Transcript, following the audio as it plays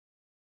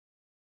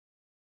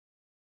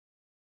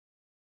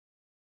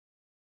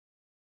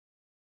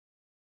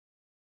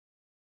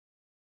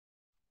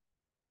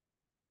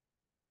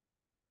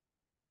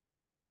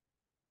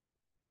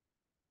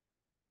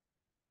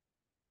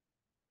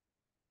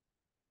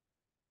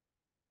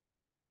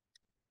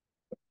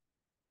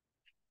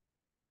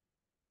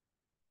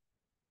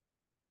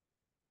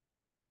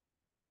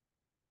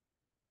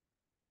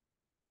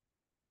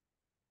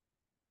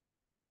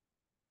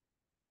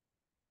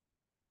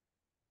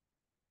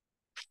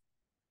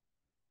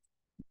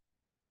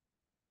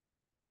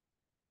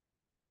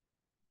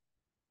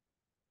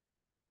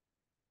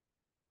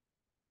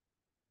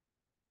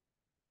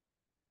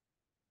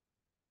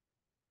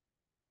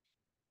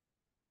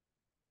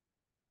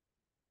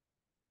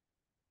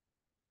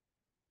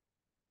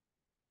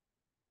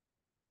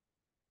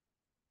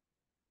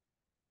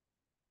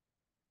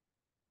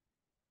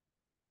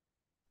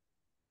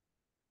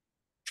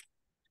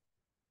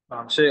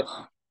نعم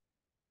شيخ.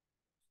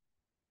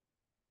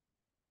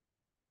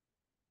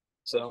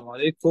 السلام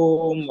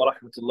عليكم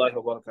ورحمة الله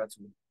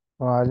وبركاته.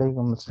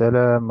 وعليكم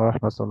السلام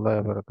ورحمة الله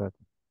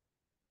وبركاته.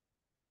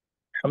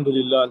 الحمد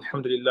لله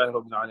الحمد لله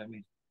رب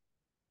العالمين.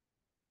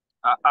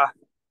 آه.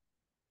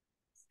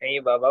 أي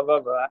بابا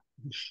بابا.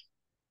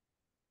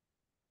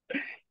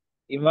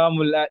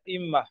 إمام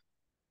الأئمة،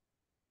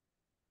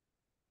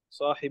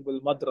 صاحب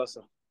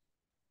المدرسة،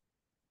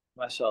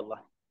 ما شاء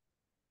الله.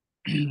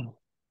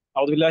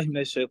 أعوذ بالله من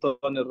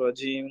الشيطان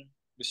الرجيم.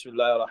 بسم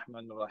الله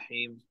الرحمن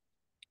الرحيم.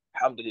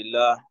 الحمد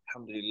لله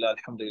الحمد لله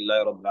الحمد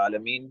لله رب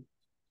العالمين.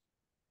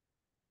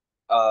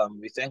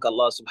 We thank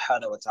Allah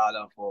subhanahu wa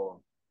ta'ala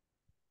for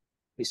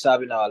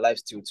preserving our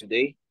lives till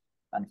today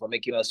and for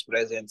making us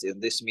present in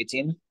this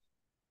meeting.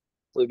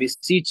 We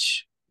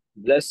beseech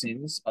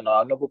blessings on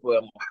our noble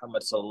Prophet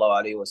Muhammad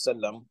sallallahu alaihi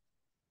wasallam,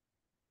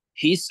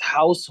 his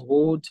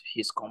household,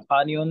 his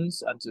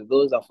companions, and to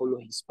those that follow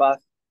his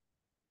path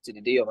to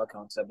the day of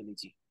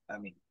accountability.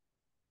 Amen.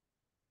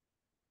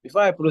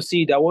 Before I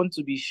proceed, I want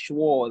to be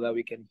sure that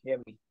we can hear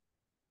me.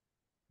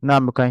 Now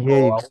we can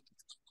hear Oh, you.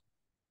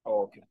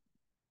 okay.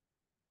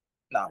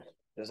 Now,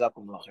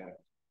 jazakumullah khair.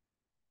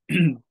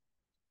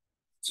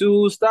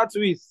 To start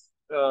with,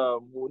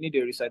 we need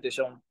a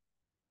recitation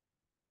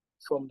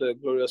from the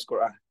glorious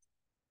Quran.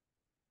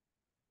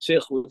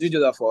 Sheikh, would you do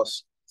that for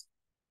us?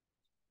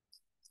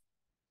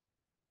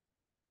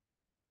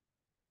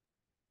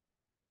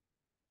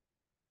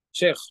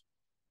 Sheikh,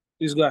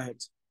 please go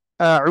ahead.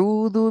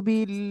 أعوذ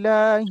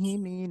بالله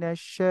من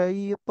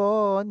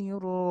الشيطان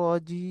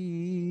الرجيم.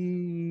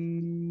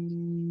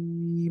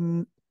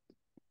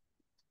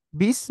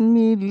 بسم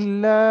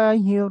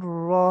الله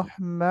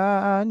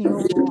الرحمن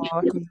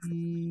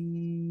الرحيم.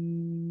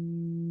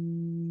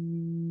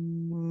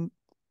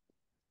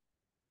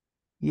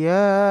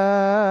 يا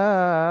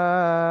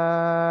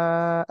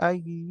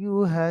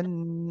أيها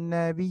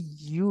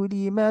النبي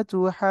لم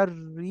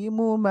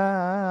تحرم ما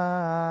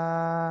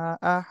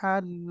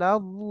أحل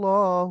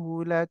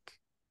الله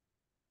لك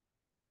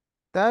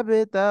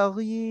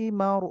تبتغي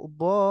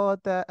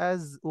مرضات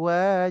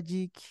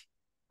أزواجك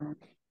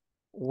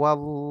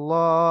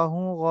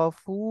والله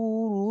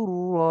غفور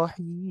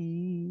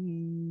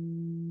رحيم.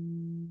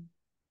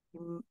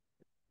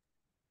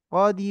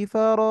 قد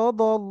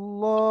فرض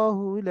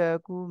الله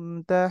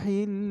لكم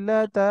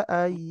تحلة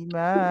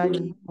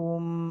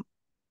أيمانكم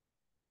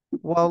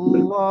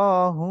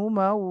والله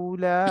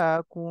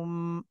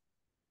مولاكم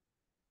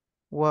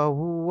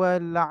وهو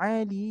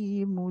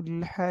العليم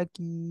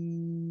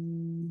الحكيم.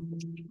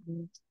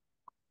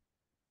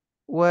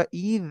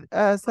 وإذ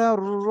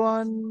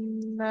أسر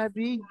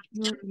النبي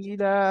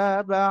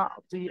إلى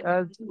بعض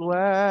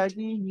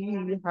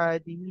أزواجه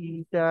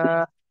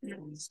حديثا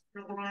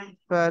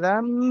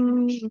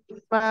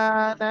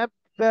فلما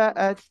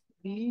نبأت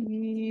به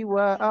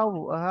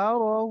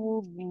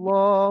وأظهره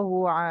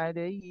الله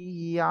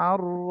عليه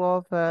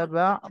عرف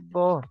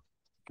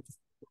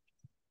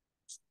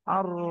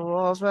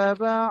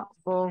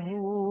بعضه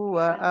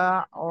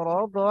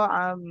وأعرض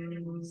عن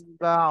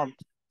بعض.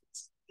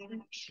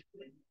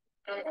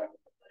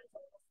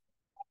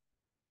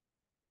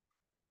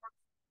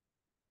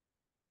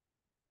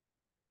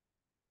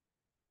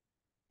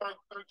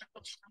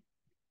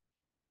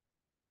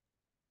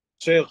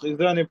 Sheikh, is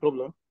there any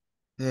problem?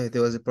 Yeah,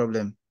 there was a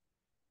problem.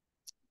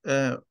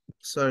 Uh,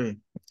 sorry.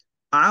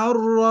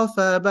 عرف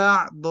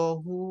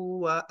بعضه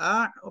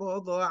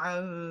وأعرض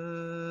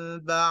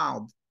عن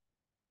بعض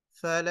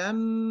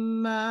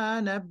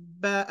فلما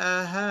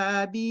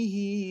نبأها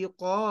به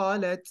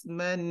قالت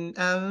من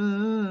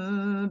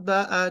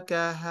أنبأك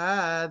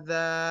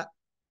هذا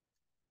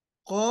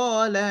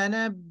قال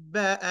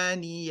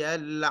نبأني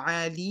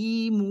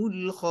العليم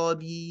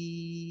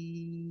الخبير.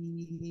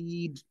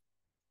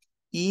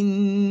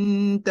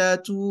 إن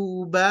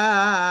تتوبا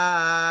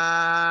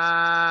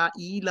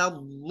إلى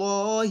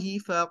الله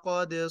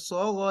فقد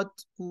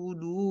صغت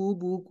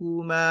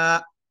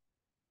قلوبكما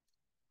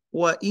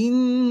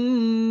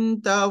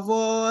وإن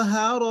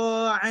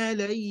تظاهرا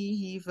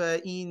عليه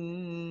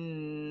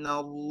فإن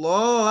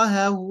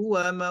الله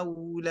هو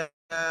مولاه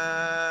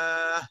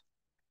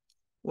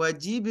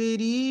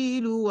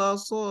وجبريل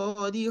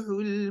وصالح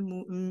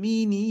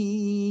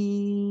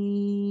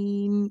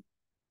المؤمنين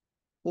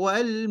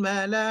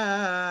والملائكة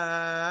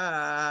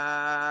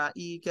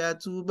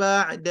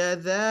بعد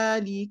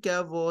ذلك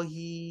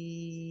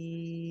ظهير.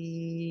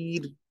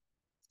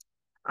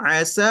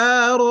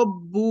 عسى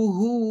ربه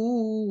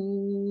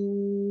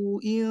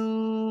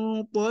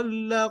إن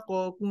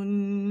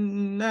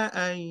طلقكن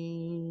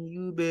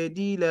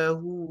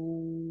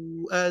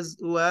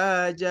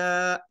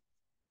أزواجا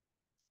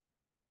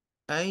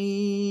أن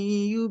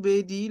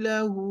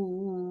يبدله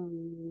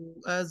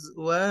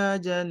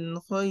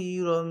أزواجا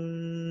خيرا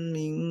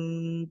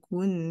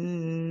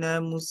منكن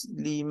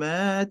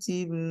مسلمات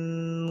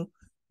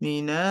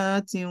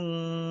مؤمنات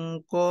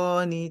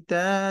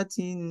قانتات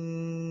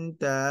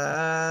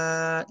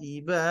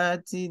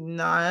تائبات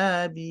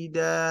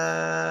عابدات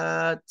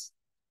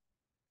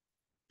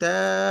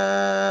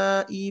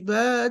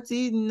تائبات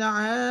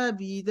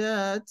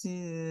عابدات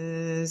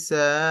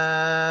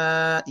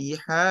سائحات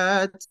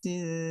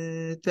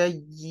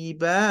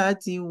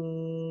طيبات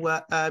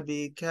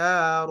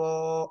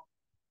وأبكارا.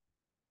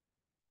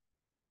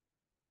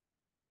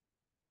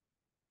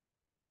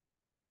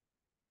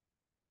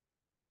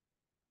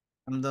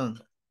 I'm done.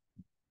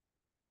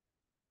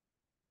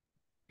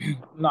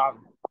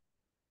 نعم.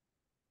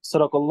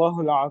 صدق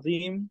الله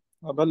العظيم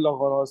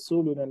وبلغ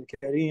رسولنا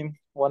الكريم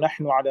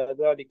ونحن على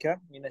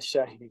ذلك من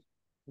الشاهدين.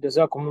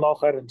 جزاكم الله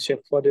خيرا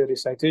Sheikh for the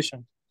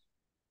recitation.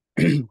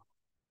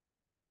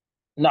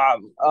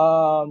 نعم.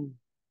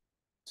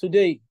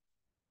 Today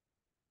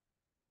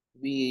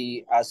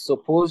we are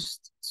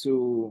supposed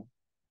to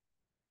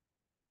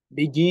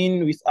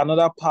begin with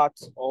another part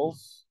of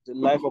the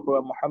life of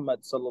Prophet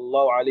Muhammad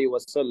sallallahu alaihi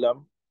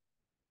wasallam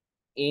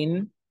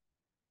in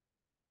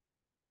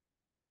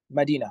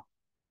Medina.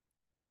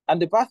 And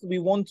the path we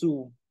want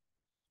to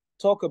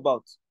talk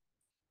about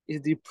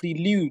is the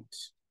prelude.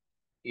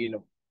 You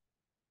know,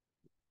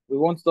 we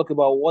want to talk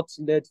about what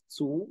led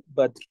to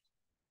Badr.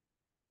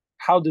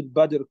 How did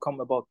Badr come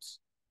about?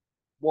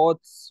 What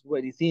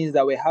were the things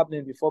that were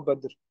happening before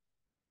Badr?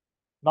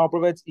 Now,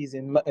 Prophet is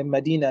in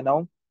Medina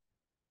now.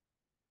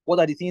 What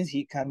are the things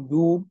he can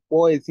do?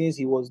 What are the things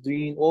he was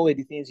doing? What were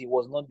the things he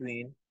was not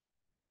doing?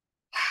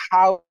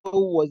 How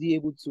was he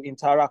able to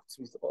interact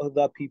with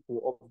other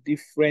people of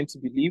different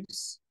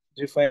beliefs,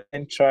 different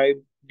tribes,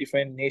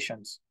 different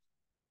nations?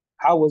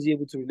 How was he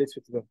able to relate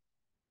with them?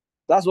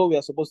 That's what we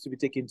are supposed to be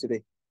taking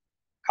today.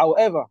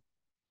 However,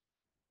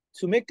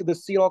 to make the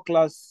seeroh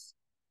class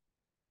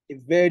a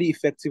very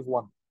effective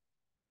one,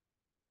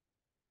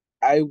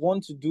 I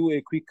want to do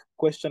a quick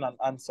question and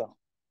answer.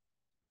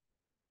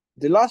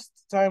 The last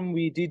time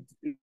we did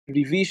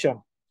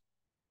revision,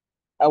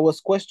 I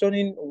was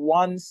questioning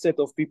one set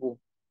of people,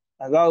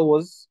 and that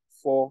was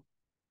for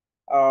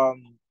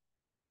um,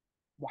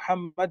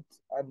 Muhammad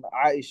and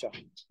Aisha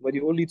were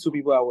the only two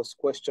people I was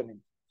questioning.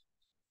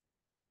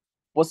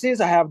 But since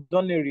I have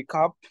done a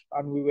recap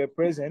and we were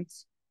present,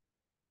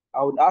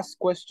 I would ask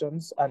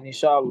questions and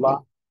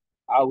inshallah,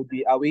 I would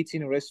be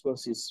awaiting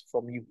responses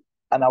from you.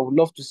 And I would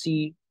love to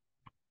see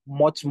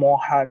much more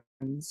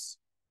hands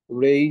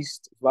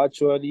raised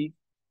virtually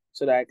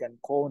so that I can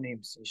call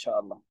names,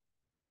 inshallah.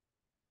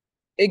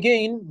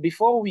 Again,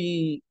 before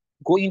we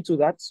go into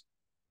that,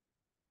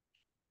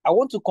 I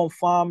want to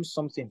confirm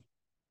something.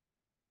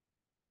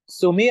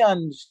 So me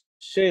and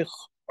Sheikh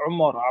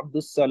Umar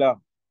Abdul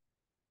Salam,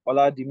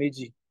 Wala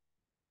Dimeji,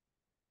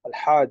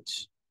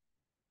 Al-Hajj,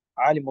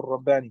 Alim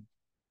al-Rabbani,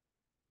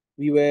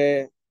 we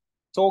were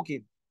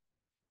talking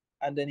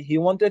and then he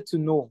wanted to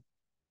know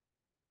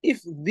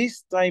if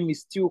this time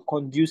is still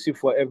conducive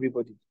for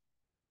everybody.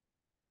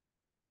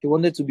 He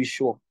wanted to be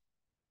sure.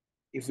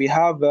 If we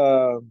have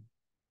other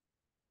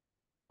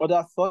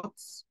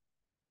thoughts,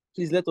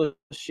 please let us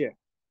share.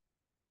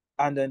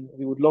 And then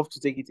we would love to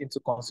take it into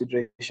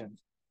consideration.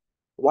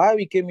 Why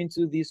we came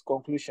into these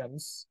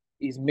conclusions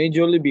is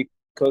majorly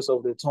because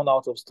of the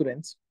turnout of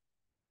students.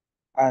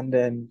 And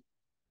then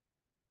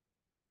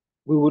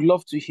we would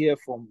love to hear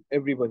from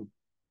everybody,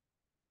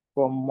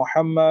 from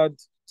Muhammad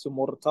to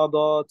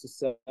Murtada to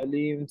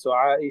Salim to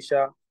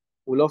Aisha.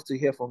 We'd love to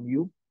hear from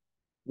you.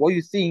 What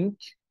you think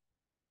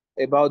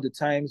about the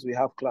times we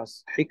have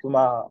class.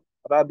 Hikmah,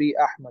 Rabi,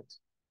 Ahmed,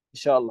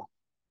 inshallah.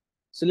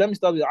 So let me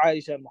start with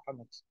Aisha and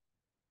Muhammad.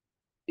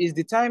 Is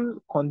the time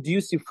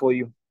conducive for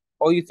you?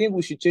 Or you think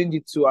we should change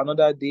it to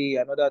another day,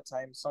 another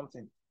time,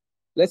 something?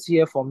 Let's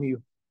hear from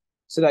you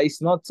so that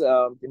it's not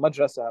the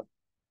madrasa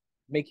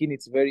making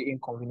it very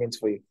inconvenient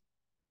for you.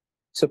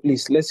 So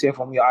please, let's hear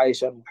from you,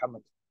 Aisha and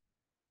Muhammad.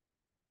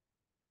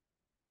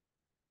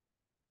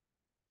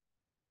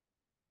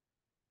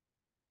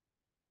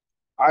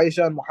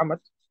 Aisha and Muhammad,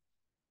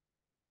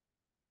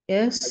 I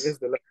Yes. guess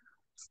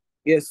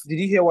yes, did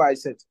you hear what I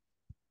said?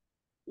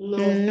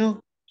 No.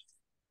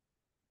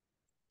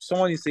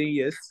 Someone is saying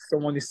yes,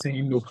 someone is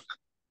saying no.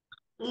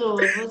 No,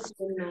 I haven't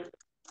said no.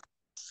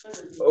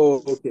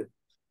 Oh, okay.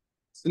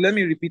 So let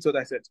me repeat what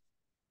I said.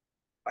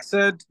 I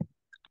said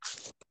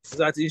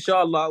that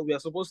inshallah we are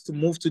supposed to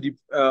move to the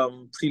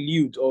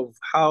prelude of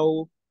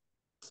how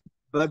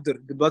Badr,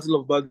 the Battle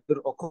of Badr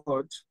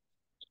occurred.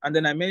 And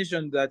then I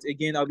mentioned that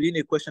again, I'll be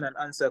doing a question and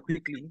answer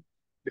quickly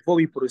before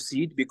we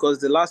proceed, because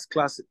the last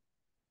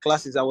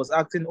classes I was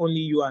asking only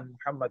you and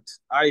Muhammad,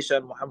 Aisha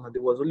and Muhammad.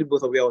 It was only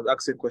both of you I was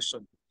asking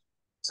questions.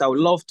 So I would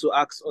love to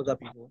ask other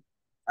people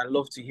and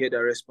love to hear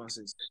their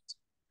responses.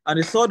 And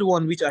the third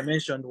one, which I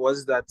mentioned,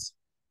 was that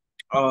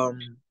um,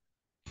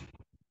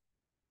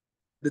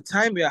 the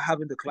time we are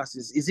having the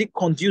classes, is it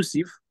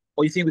conducive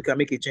or you think we can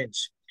make a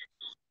change?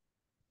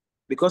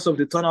 Because of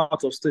the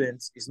turnout of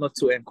students is not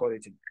so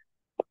encouraging.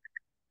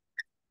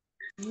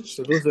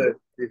 So those are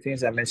the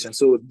things I mentioned.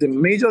 So the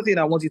major thing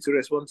I want you to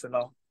respond to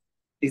now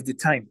is the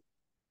time.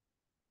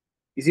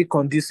 Is it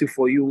conducive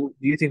for you?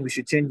 Do you think we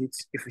should change it?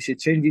 If we should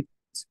change it,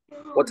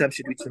 what time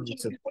should we change it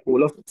to? We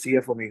would love to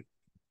hear from you.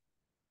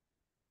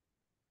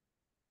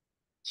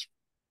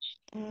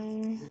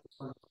 Mm,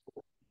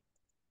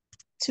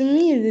 To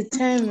me, the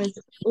time is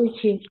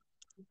okay.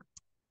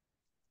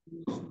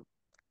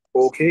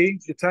 Okay,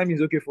 the time is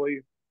okay for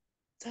you.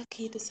 It's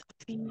okay this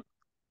afternoon.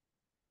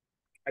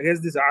 I guess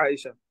this is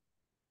Aisha.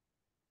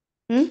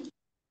 Hmm?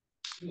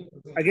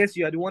 I guess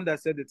you are the one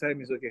that said the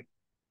time is okay.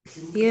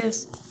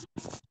 Yes.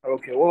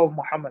 Okay, what of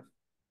Muhammad?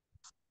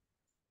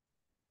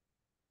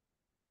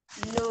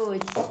 No,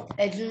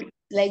 I don't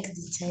like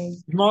the time.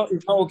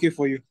 It's not okay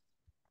for you.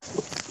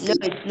 No,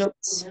 it's not.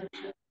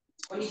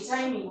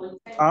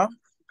 Huh?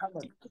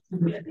 Muhammad.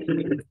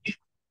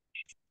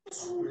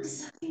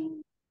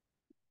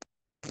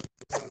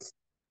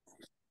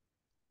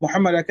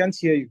 Muhammad, I can't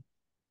hear you.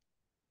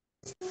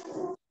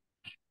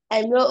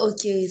 I'm not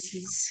okay with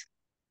it.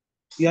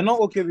 You're not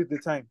okay with the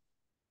time.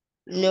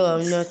 No,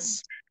 I'm not.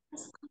 So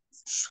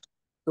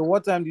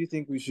what time do you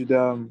think we should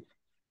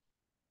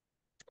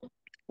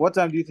what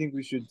time do you think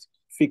we should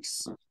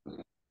fix?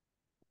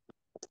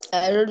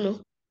 I don't know.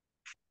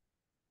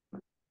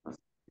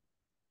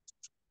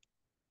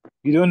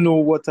 You don't know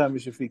what time we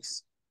should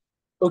fix.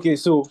 Okay,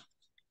 so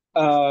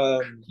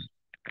um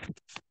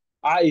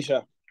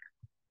Aisha,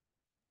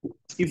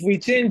 if we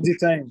change the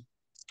time,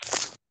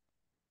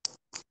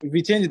 if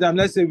we change the time,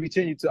 let's say we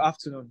change it to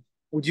afternoon,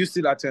 would you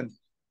still attend?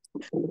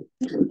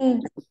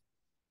 Mm,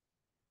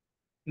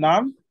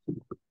 Naam?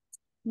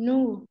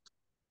 no.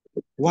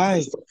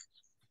 Why?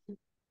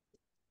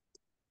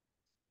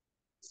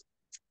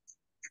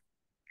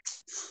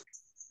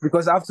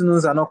 Because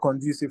afternoons are not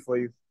conducive for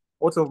you.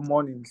 What of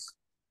mornings?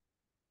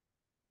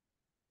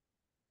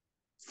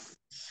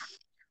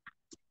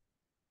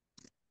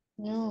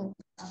 No.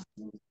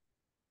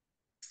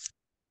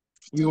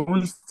 You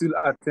won't still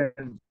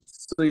attend.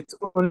 So it's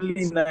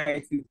only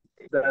night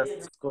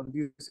that's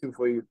conducive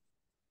for you.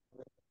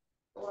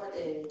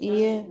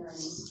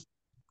 Yes.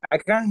 I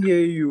can't hear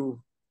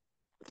you.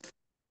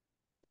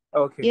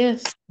 Okay.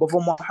 Yes. But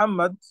for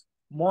Muhammad,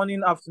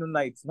 morning, afternoon,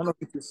 night, none of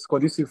it is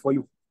conducive for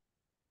you.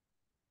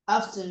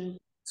 Afternoon.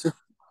 So,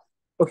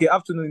 okay,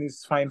 afternoon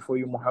is fine for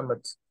you,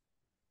 Muhammad.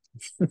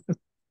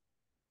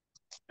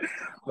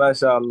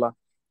 MashaAllah.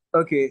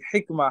 Okay,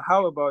 Hikmah,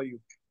 how about you?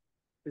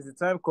 Is the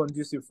time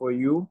conducive for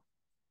you?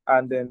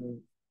 And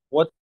then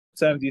what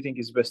time do you think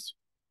is best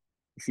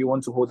if you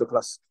want to hold the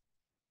class?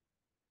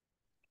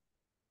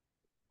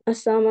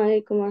 Assalamu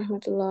alaikum wa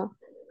rahmatullah.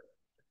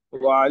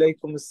 Wa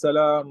alaikum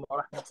assalam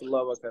wa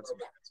rahmatullahi wa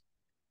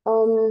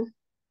barakatuh.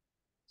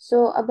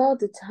 So about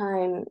the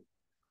time,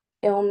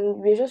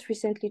 we just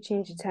recently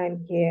changed the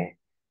time here.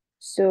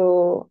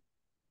 So,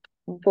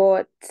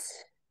 but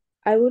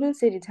I wouldn't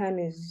say the time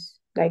is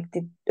like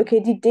the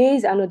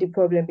days are not the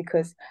problem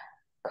because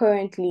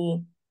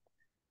currently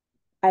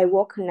I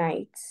work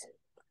nights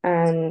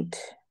and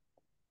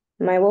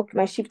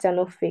my shifts are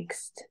not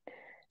fixed.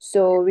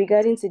 So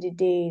regarding to the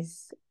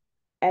days,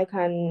 I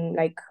can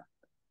like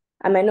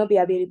I might not be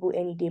available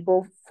any day,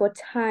 but for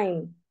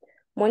time,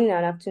 morning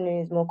and afternoon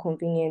is more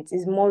convenient,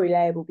 is more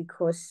reliable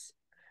because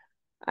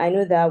I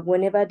know that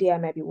whenever day I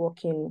might be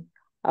working,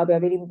 I'll be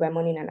available by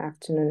morning and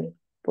afternoon.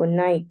 But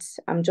night,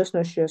 I'm just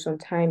not sure.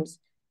 Sometimes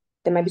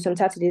there might be some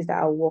Saturdays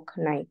that I'll work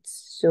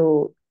nights.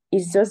 So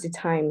it's just the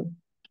time.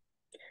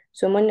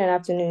 So morning and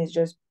afternoon is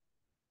just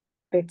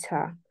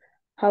better.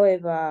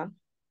 However,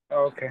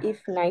 Okay,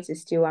 if night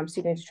is still, I'm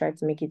still going to try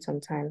to make it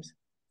sometimes.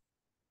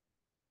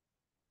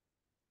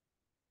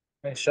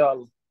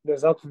 inshallah.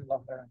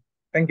 Jazakumullah khairan.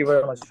 Thank you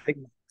very much,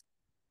 Hikmah.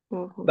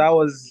 Mhm. That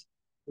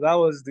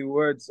was the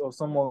words of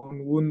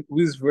someone who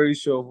is very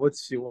sure of what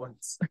she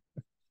wants.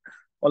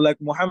 Unlike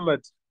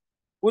Muhammad,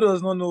 who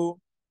does not know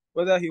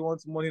whether he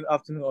wants morning,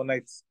 afternoon, or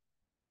night.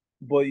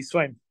 But it's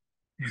fine.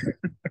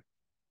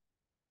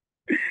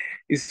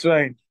 It's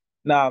fine.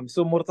 Now,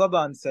 so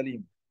Murtada and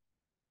Salim,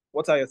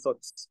 what are your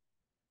thoughts?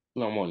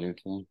 Assalamu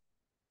alaikum.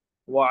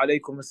 Wa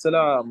alaikum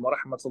assalam wa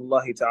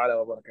rahmatullahi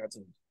ta'ala wa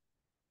barakatuh.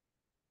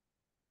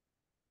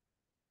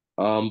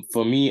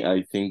 For me,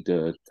 I think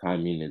the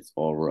timing is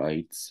all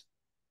right.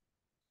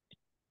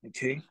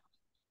 Okay.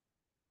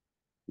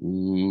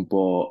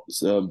 But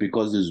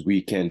because it's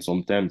weekend,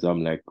 sometimes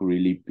I'm like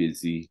really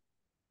busy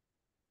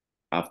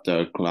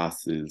after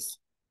classes.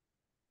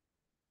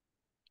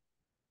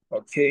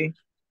 Okay.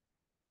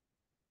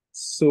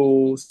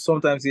 So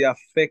sometimes it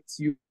affects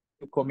you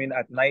coming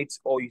at night,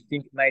 or you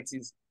think night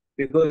is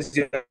because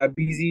you are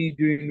busy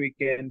during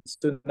weekends,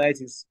 so night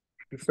is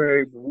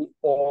preferable,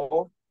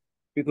 or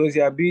because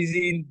you are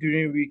busy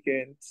during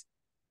weekends,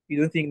 you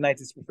don't think night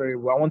is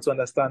preferable. I want to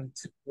understand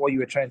what you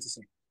were trying to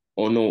say.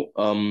 Oh no,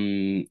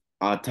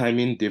 our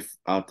time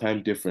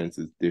difference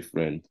is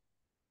different.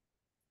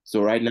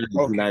 So right now it's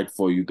Okay. night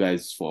for you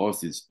guys. For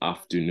us, it's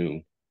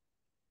afternoon.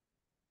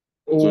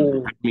 So the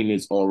Oh, timing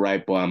is all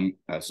right,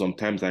 but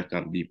sometimes I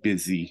can be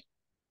busy.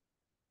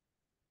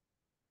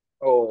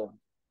 oh,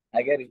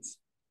 I get it.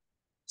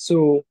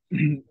 So,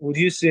 would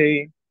you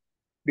say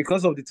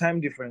because of the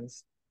time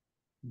difference,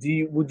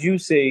 would you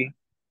say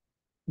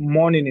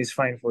morning is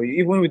fine for you,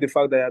 even with the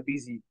fact that you're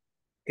busy?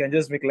 You can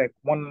just make like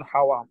 1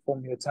 hour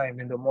from your time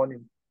in the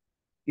morning.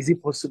 Is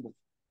it possible?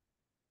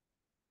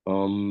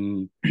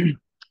 Um,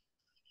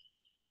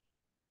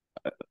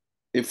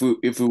 if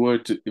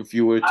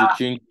you were to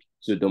change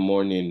to the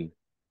morning,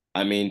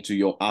 I mean to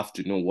your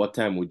afternoon, what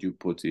time would you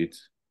put it?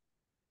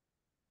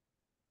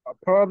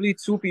 Probably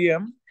 2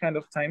 p.m. kind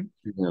of time.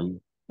 2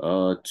 p.m.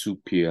 2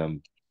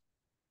 p.m.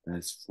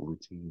 That's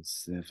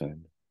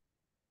 14:07.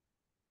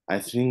 I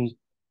think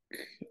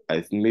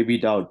maybe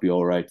that would be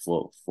all right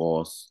for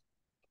us.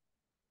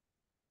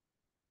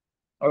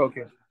 Oh,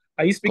 okay.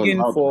 Are you Because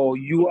speaking for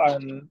you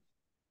and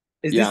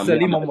is yeah, this me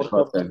Salim and or my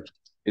Murtada? brother.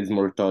 It's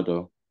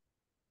Murtado.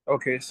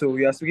 Okay, so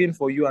we are speaking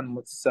for you and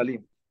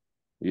Salim.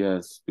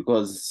 Yes,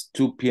 because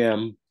 2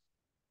 p.m.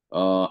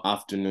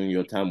 Afternoon,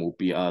 your time will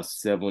be at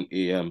 7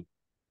 a.m.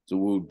 So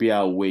we'll be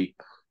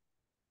awake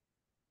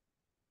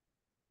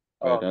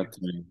by Oh, okay. that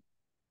time.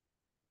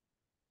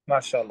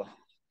 MashaAllah.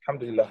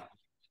 Alhamdulillah.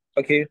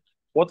 Okay.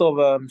 What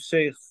of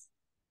Sheikh?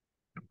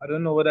 I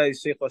don't know whether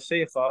it's Sheikh or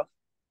Sheikha.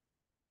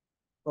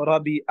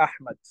 Rabi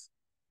Ahmed.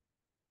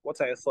 What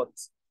are your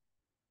thoughts?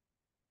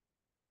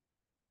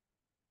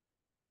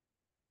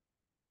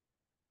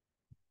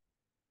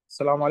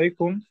 Assalamu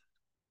alaikum.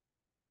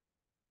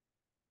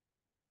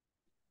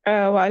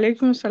 Wa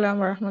alaikum salam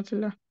wa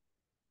rahmatullah.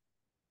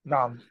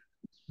 Naam.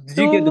 Did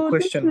you get the So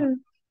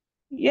question?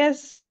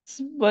 yes,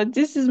 but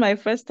this is my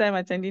first time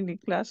attending the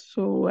class,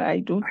 so I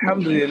don't know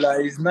much.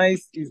 Alhamdulillah.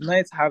 It's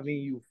nice having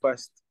you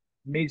first.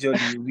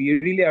 Majorly. We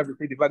really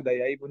appreciate the fact that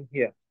you're even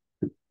here.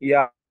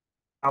 Yeah,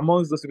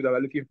 amongst those people that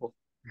we're looking for.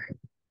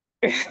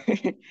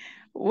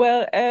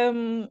 Well,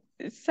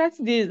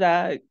 Saturdays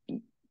are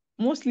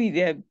mostly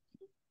there.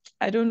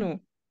 I don't know.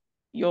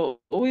 You're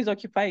always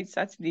occupied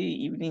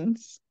Saturday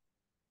evenings,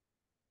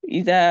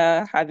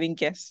 either having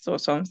guests or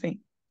something.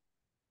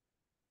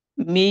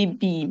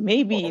 Maybe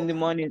in the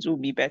mornings will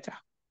be better,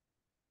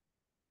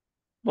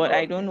 but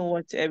I don't Okay. know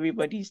what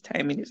everybody's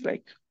timing is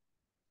like.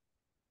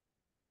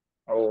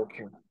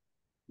 Okay.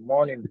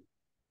 Morning.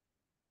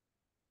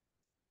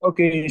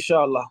 Okay,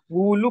 inshallah.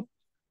 We will look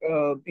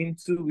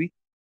into it.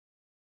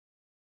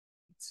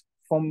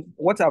 From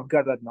what I've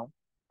gathered now,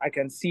 I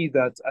can see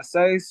that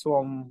aside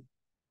from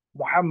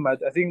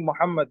Muhammad, I think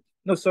Muhammad,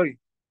 no, sorry,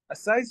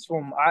 aside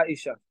from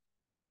Aisha,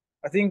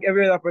 I think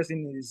every other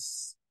person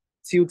is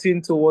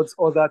tilting towards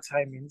other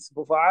timings.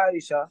 But for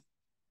Aisha,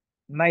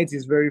 night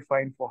is very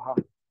fine for her.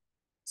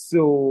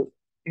 So,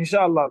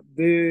 inshallah,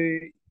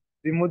 the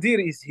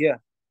Mudir is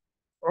here,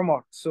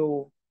 Umar.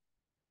 So,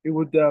 we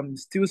would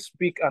still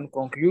speak and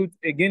conclude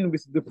again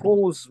with the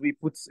polls we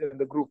put in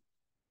the group.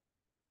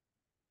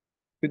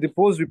 With the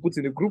polls we put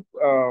in the group,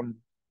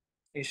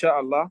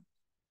 inshallah.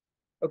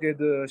 Okay,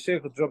 the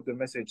Sheikh dropped the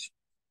message.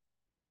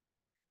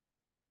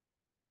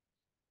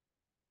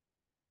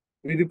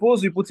 With the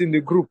polls we put in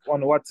the group on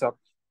WhatsApp,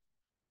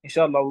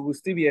 inshallah, we will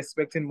still be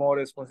expecting more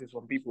responses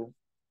from people.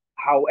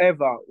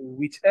 However,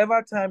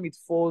 whichever time it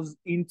falls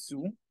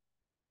into,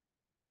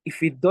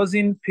 if it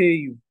doesn't pay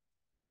you,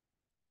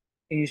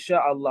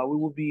 inshallah, we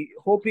will be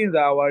hoping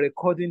that our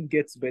recording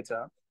gets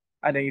better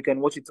and then you can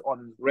watch it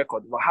on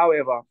record. But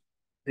however,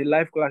 the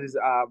live classes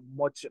are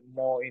much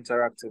more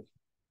interactive.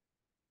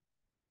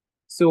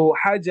 So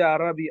Haja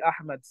Arabi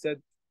Ahmed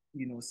said,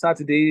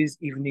 Saturdays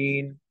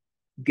evening,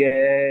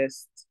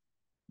 guests,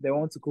 they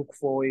want to cook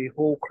for a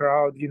whole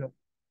crowd,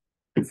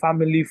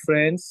 family,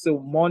 friends. So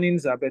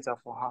mornings are better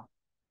for her,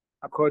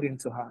 according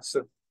to her.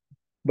 So,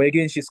 but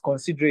again, she's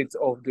considerate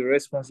of the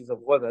responses of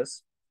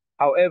others.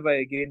 However,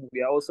 again,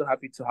 we are also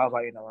happy to have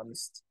her in our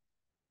midst.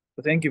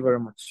 So thank you very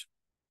much.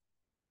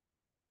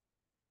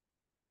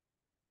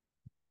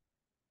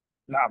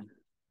 Now,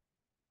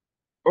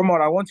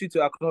 Omar, I want you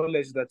to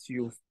acknowledge that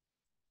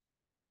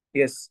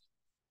yes,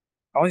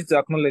 I want you to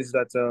acknowledge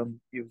that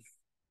you've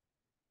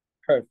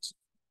heard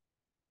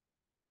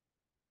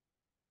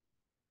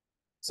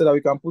so that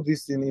we can put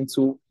this thing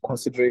into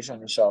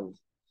consideration, inshallah.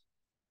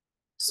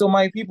 So,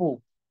 my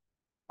people,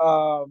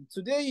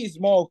 today is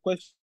more of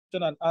question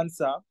and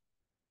answer,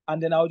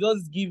 and then I'll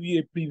just give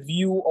you a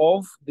preview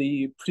of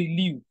the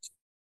prelude.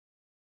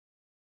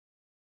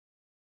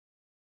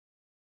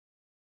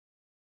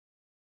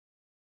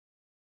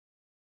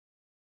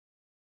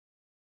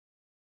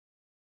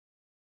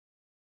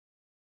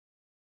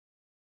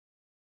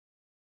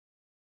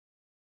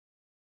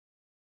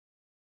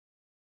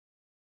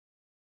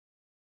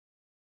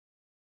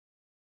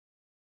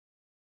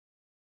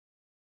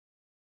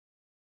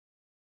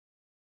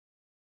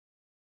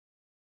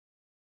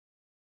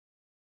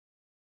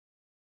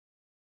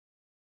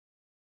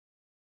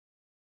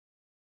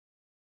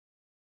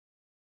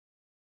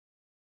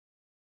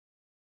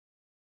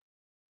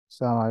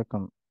 Assalamu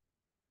alaikum.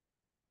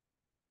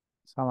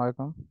 Assalamu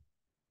alaikum.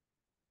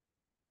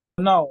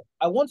 Now,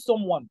 I want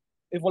someone,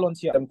 a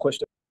volunteer,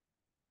 question.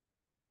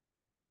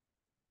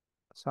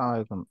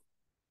 Assalamu alaikum.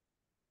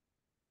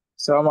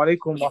 Assalamu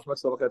alaikum wa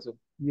rahmatullahi wa barakatuh.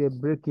 You're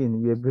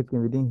breaking. You're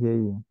breaking. We didn't hear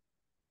you.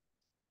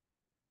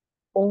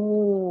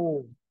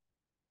 Oh,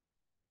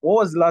 what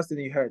was the last thing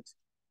you heard?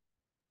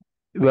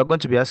 We are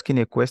going to be asking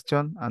a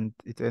question and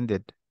it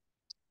ended.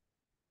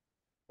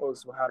 Oh,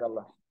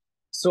 subhanallah.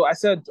 So I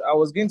said I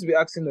was going to be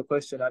asking the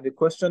question, and the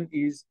question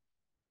is,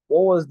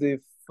 what was the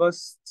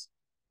first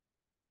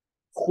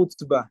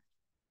khutbah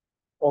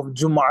of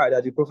Jum'ah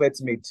that the Prophet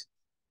made.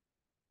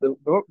 The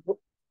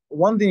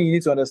one thing you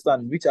need to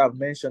understand, which I've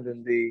mentioned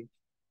in the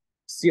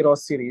seeroh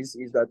series,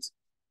 is that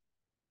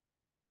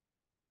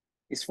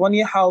it's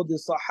funny how the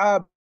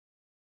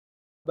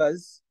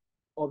Sahabas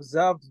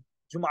observed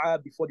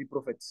Jum'ah before the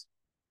Prophet.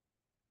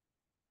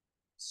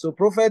 So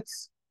Prophet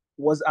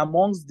was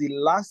amongst the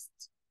last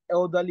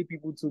elderly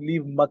people to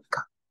leave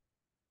Mecca.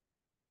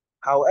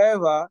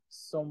 However,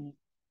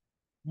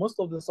 most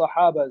of the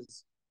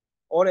Sahabas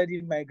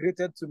already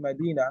migrated to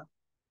Medina,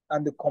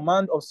 and the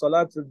command of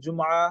Salat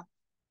al-Jum'ah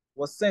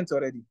was sent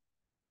already.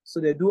 So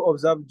they do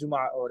observe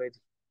Jum'ah already.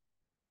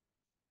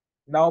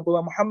 Now,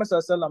 Prophet Muhammad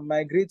sallallahu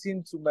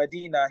migrating to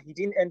Medina, he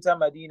didn't enter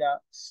Medina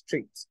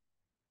straight.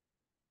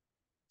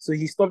 So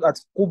he stopped at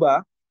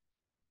Quba,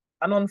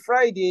 and on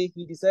Friday,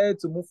 he decided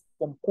to move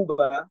from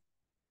Quba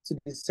to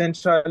the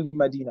central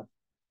Medina,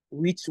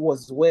 which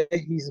was where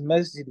his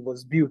masjid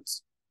was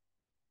built.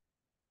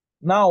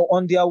 Now,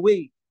 on their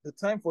way, the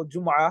time for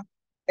Jum'ah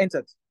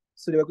entered.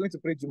 So they were going to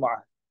pray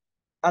Jum'ah.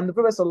 And the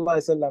Prophet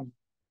ﷺ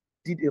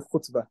did a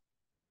khutbah.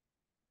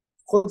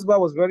 Khutbah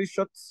was very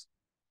short.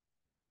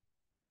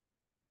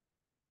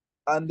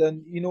 And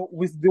then,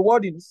 with the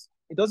wordings,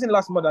 it doesn't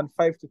last more than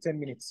 5 to 10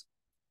 minutes.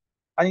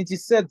 And it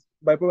is said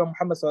by Prophet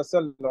Muhammad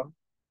ﷺ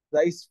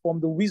that it's from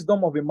the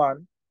wisdom of a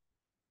man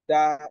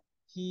that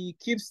he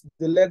keeps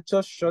the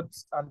lecture short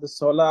and the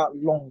salah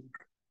long.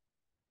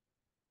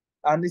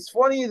 And it's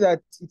funny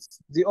that it's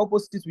the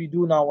opposite we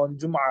do now on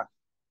Jum'ah,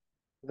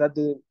 that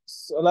the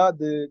salah,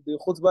 the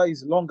khutbah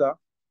is longer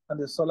and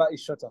the salah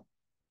is shorter.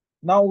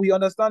 Now we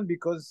understand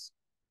because,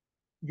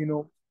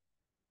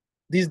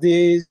 these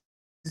days,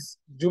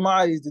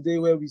 Jum'ah is the day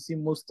where we see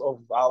most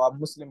of our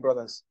Muslim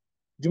brothers.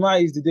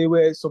 Jum'ah is the day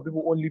where some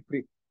people only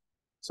pray.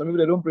 Some people,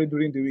 they don't pray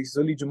during the week. It's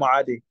only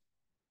Jum'ah day.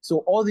 So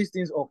all these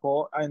things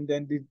occur, and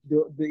then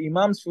the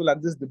imams feel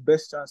like this is the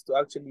best chance to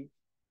actually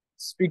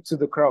speak to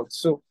the crowd.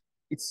 So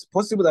it's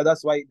possible that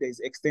that's why there's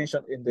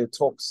extension in the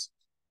talks.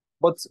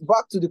 But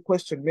back to the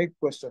question, main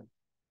question.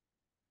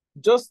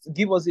 Just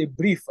give us a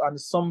brief and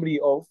summary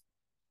of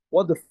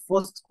what the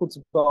first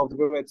khutbah of the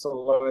Prophet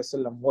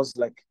ﷺ was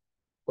like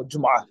for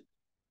Jum'ah.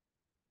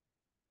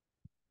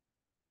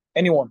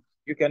 Anyone,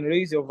 you can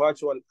raise your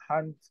virtual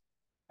hand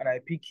and I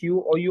pick you,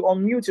 or you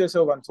unmute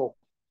yourself and talk.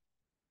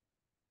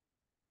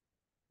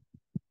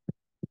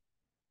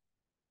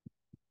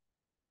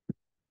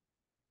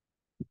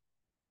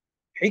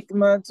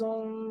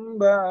 Hikmatun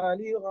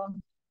baligha.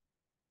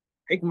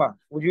 Hikmah,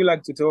 would you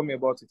like to tell me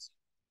about it?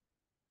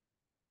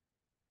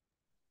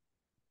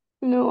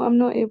 No, I'm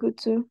not able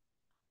to.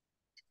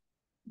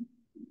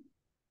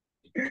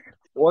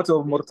 What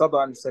of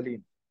Murtada and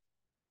Salim?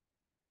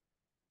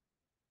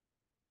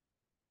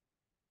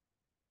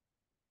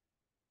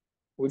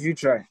 Would you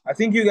try? I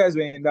think you guys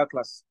were in that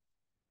class.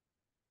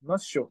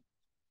 Not sure.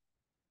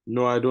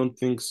 No, I don't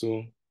think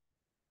so.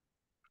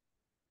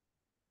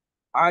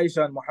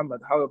 Aisha and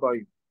Muhammad, how about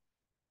you?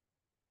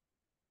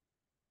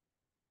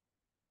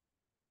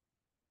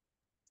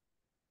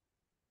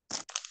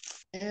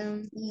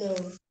 No.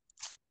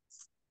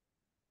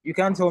 You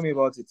can't tell me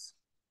about it.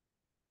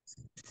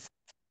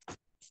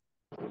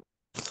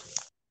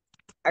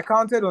 I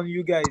counted on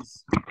you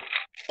guys.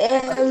 I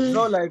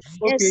felt like,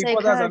 okay, Yes, if I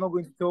others are can. not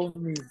going to tell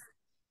me.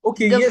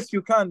 Okay, The yes,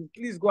 you can.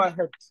 Please go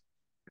ahead.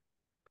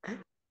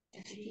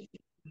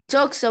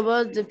 talks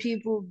about the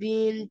people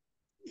being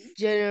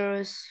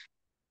generous,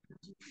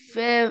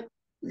 fair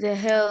the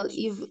hell,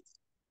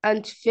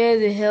 and fear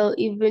the hell,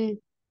 even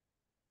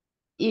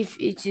if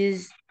it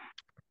is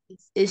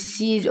a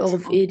seed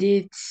of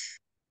it.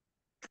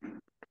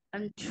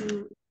 And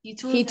he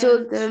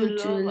told them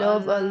to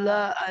love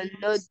Allah and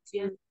not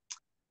get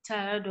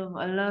tired of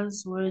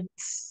Allah's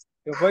words.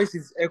 Your voice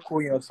is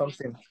echoing or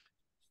something.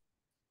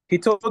 He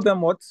told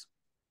them what?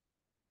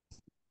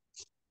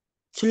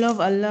 To love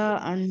Allah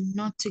and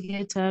not to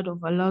get tired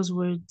of Allah's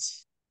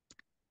words.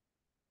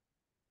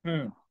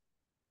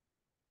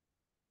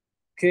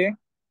 Okay.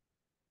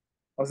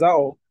 Was that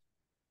all?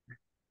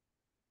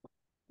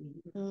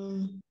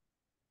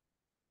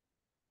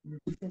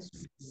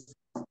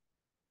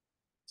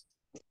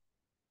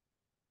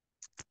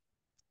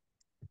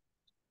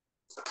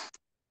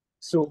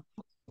 So,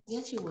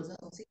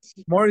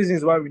 more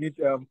reasons why we need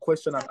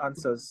question and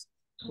answers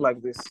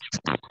like this.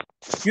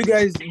 You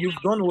guys,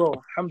 you've done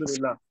well.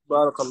 Alhamdulillah.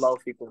 Barakallahu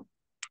fikum.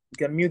 You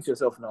can mute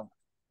yourself now.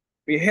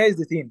 But here's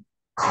the thing.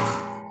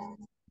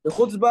 The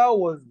khutbah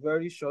was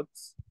very short.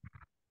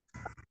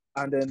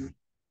 And then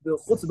the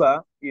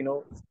khutbah,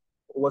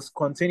 was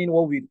containing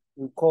what we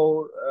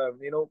call,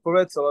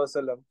 Prophet Sallallahu Alaihi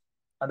Wasallam.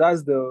 And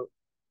that's the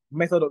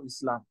method of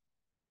Islam.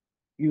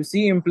 You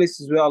see in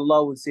places where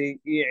Allah would say,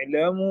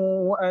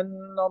 "I'lamu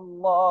anna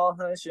Allah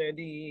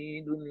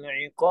shadidul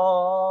iqab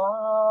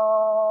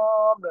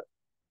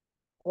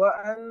wa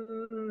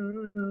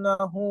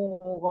annahu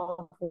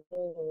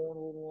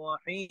ghafurur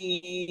rahim."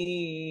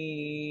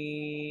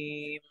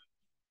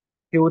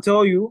 He will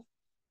tell you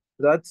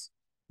that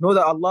know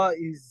that Allah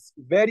is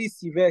very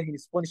severe in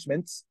his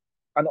punishments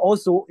And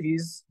also,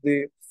 He's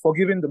the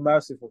forgiving, the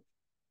merciful.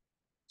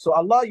 So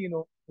Allah,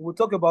 will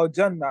talk about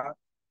Jannah,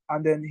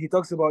 and then He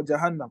talks about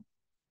Jahannam.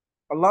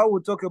 Allah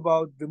will talk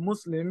about the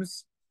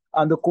Muslims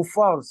and the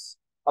kuffars.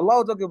 Allah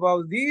will talk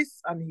about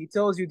this, and He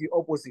tells you the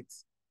opposite.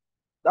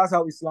 That's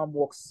how Islam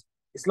works.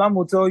 Islam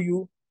will tell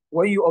you,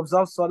 when you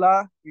observe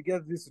Salah, you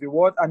get this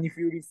reward, and if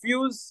you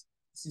refuse,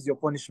 this is your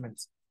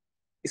punishment.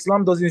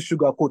 Islam doesn't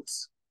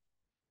sugarcoat.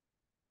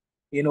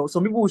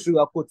 Some people will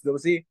sugarcoat. They will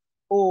say,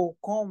 oh,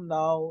 come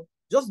now,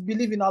 just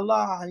believe in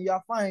Allah and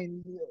you're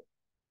fine.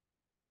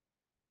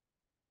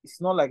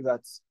 It's not like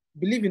that.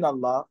 Believe in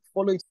Allah,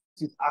 follow it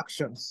with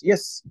actions.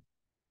 Yes,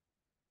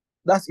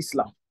 that's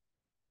Islam.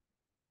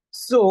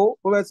 So,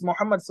 Prophet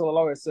Muhammad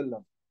sallallahu alaihi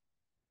wasallam,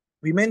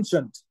 we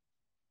mentioned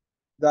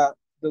that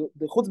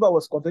the khutbah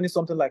was containing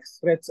something like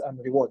threats and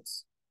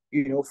rewards.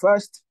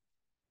 First,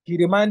 he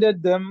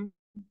reminded them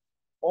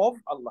of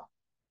Allah.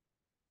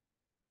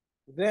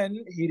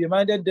 Then he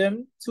reminded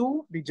them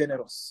to be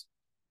generous.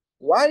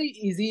 Why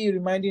is he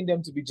reminding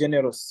them to be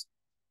generous?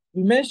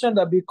 We mentioned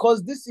that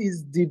because this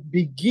is the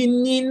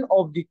beginning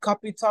of the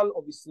capital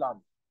of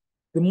Islam.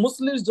 The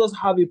Muslims just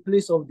have a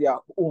place of their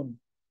own.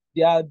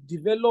 They are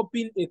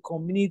developing a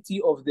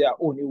community of their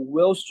own, a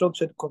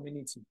well-structured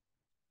community.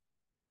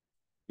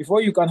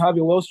 Before you can have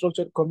a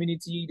well-structured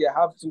community, there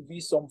have to be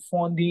some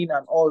funding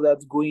and all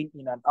that going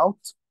in and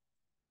out.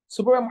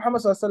 So Prophet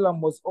Muhammad ﷺ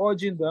was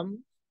urging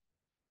them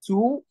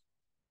to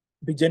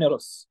be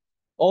generous.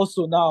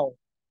 Also now,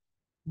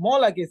 more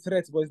like a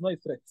threat, but it's not a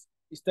threat.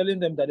 He's telling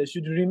them that they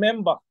should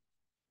remember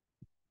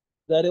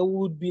that they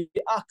would be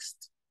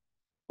asked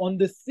on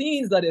the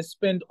things that they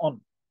spend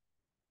on.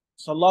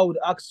 So Allah would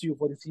ask you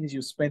for the things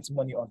you spent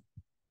money on.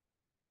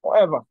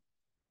 However,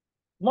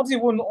 not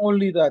even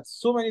only that,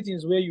 so many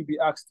things where you be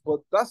asked,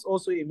 but that's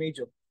also a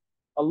major.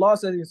 Allah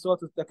says in Surah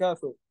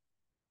Al-Takathur,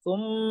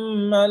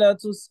 ثُمَّ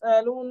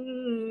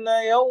لَتُسْأَلُنَّ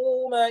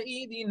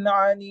يَوْمَئِذٍ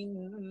عَنِ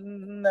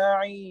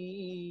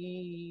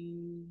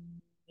النَّعِيمِ.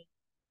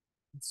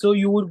 So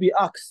you will be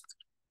asked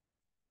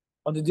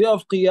on the day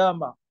of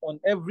Qiyamah on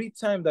every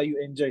time that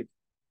you enjoyed.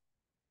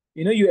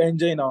 You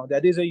enjoy now. There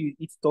are days where you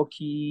eat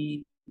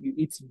turkey, you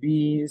eat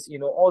beans,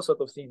 all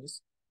sorts of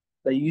things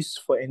that you use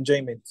for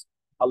enjoyment.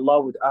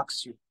 Allah would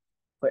ask you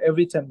for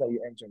every time that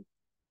you enjoy.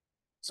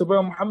 So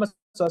Prophet Muhammad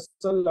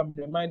ﷺ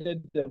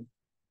reminded them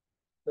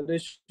that they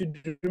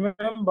should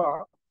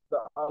remember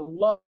that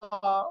Allah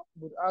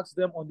would ask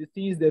them on the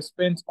things they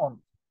spent on.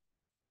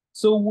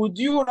 So would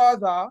you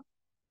rather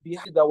be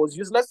happy that was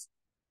useless,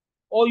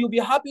 or you'll be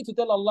happy to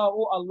tell Allah,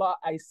 oh Allah,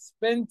 I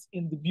spent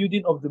in the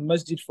building of the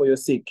masjid for your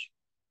sake.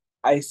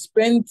 I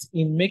spent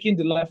in making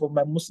the life of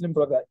my Muslim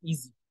brother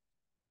easy.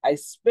 I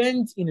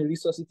spent in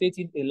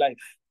resuscitating a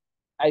life.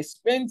 I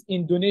spent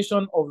in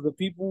donation of the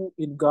people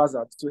in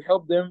Gaza to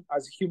help them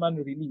as human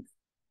relief.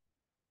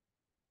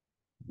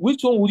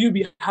 Which one would you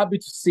be happy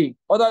to say?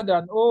 Other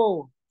than,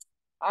 oh,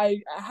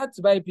 I had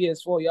to buy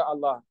PS4, ya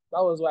Allah.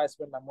 That was what I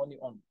spent my money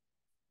on.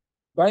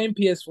 Buying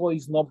PS4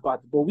 is not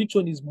bad, but which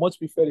one is much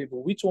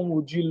preferable? Which one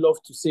would you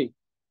love to say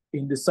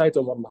in the sight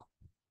of Allah?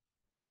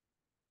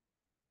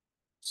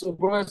 So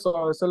Prophet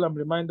ﷺ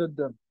reminded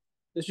them,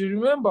 they should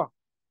remember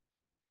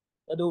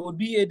that there would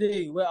be a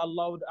day where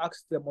Allah would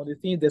ask them on the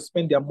things they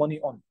spend their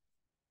money on.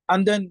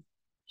 And then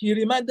he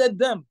reminded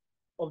them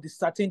of the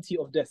certainty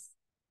of death.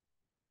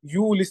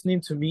 You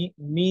listening to me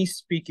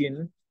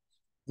speaking,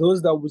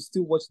 those that will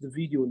still watch the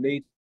video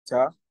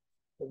later,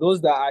 those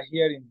that are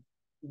hearing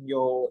in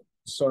your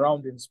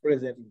surroundings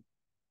presently,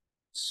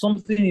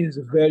 something is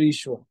very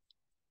sure.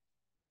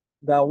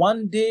 That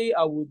one day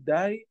I will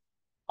die,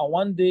 and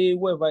one day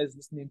whoever is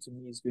listening to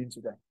me is going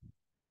to die.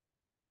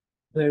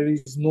 There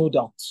is no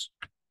doubt.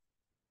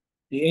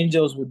 The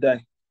angels will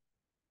die.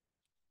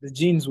 The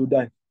jinns will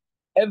die.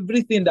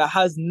 Everything that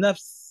has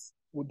nafs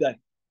will die.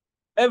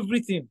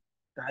 Everything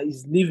that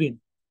is living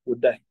will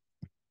die.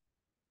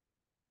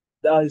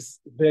 That is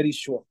very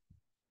sure.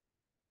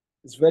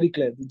 It's very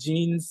clear. The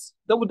jinns,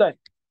 they will die.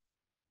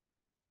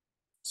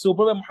 So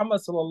Prophet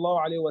Muhammad sallallahu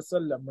alaihi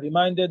wasallam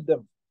reminded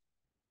them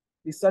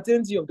the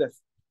certainty of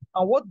death.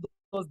 And what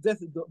does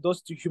death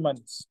does to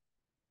humans?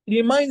 It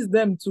reminds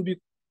them to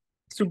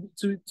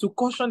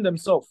caution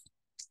themselves.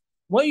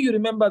 When you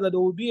remember that there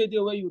will be a day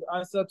where you would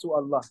answer to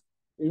Allah,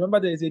 remember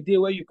there is a day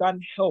where you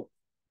can't help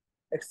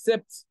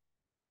except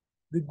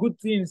the good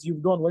things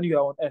you've done when you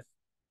are on earth.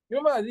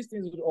 Remember that these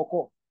things will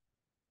occur.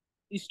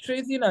 It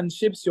strengthens and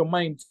shapes your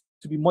mind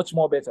to be much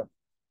more better.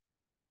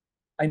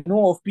 I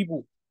know of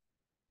people,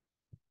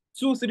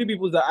 2-3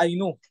 people that I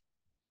know,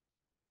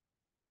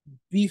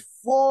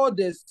 before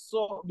the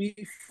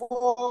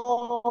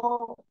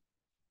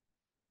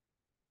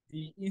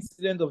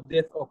incident of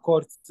death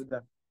occurred to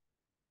them,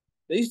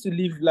 they used to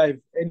live life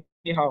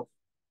anyhow.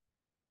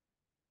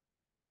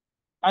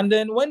 And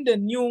then when they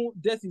knew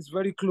death is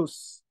very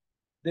close,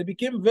 they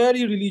became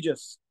very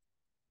religious.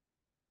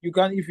 You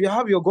can, if you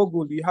have your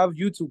Google, you have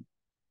YouTube,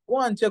 go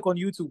and check on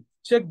YouTube.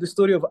 Check the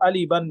story of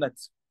Ali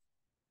Bannat.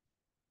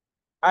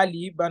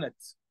 Ali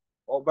Bannat,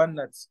 or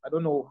Bannat, I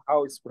don't know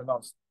how it's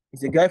pronounced.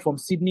 He's a guy from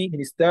Sydney in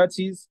his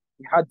 30s.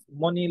 He had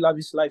money,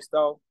 lavish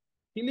lifestyle.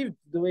 He lived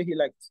the way he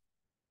liked.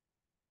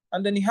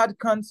 And then he had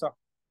cancer.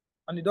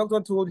 And the doctor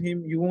told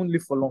him, you won't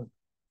live for long.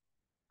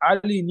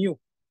 Ali knew.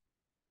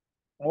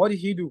 And what did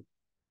he do?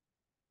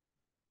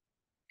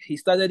 He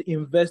started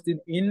investing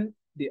in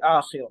the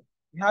akhirah.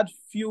 He had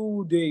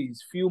few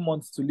days, few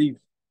months to live.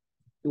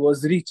 He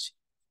was rich.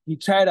 He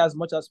tried as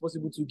much as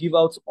possible to give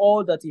out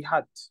all that he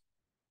had.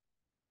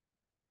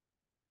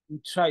 He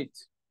tried.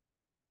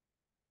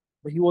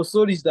 But he was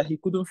so rich that he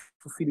couldn't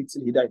fulfill it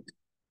till he died.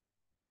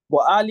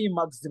 But Ali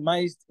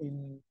maximized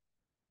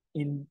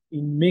in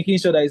making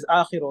sure that his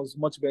akhirah was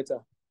much better.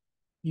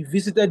 He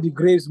visited the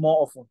graves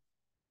more often.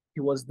 He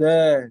was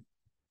there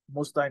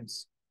most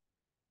times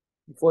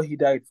before he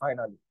died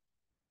finally.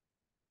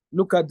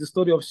 Look at the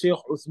story of Sheikh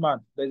Uthman.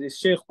 There's a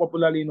sheikh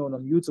popularly known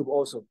on YouTube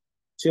also,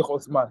 Sheikh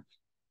Uthman.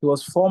 He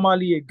was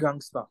formerly a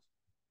gangster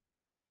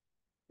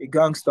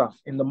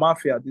in the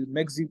mafia, the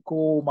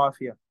Mexico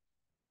mafia,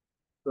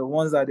 the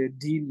ones that they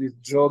deal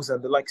with drugs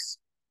and the likes.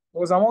 He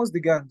was amongst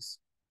the gangs.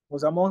 He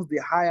was amongst the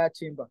higher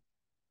chamber,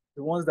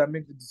 the ones that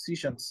make the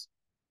decisions.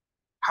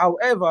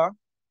 However,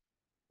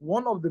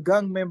 one of the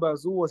gang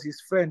members who was his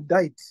friend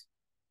died.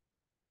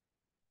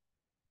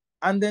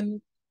 And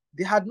then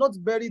they had not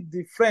buried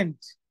the friend.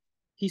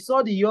 He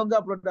saw the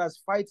younger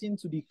brothers fighting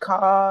to the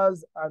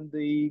cars and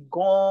the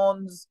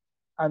guns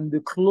and the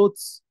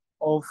clothes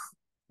of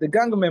the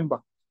gang member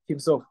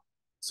himself.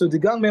 So the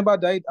gang member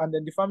died, and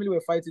then the family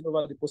were fighting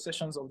over the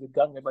possessions of the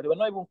gang member. They were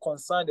not even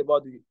concerned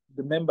about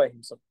the member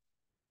himself.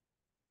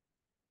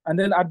 And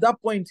then at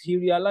that point, he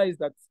realized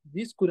that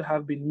this could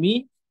have been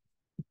me,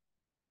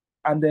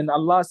 and then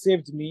Allah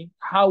saved me.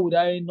 How would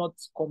I not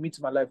commit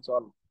my life to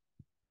Allah?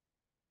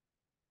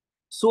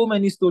 So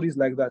many stories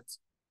like that.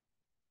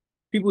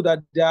 People that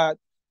their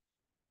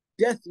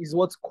death is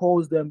what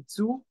calls them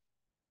to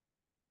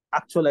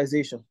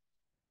actualization.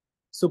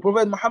 So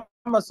Prophet Muhammad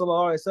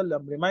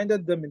ﷺ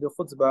reminded them in the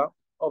khutbah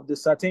of the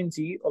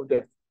certainty of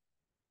death.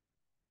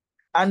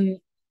 And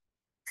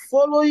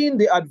following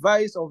the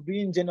advice of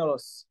being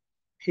generous,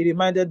 he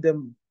reminded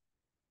them.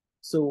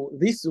 So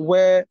this is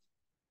where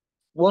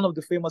one of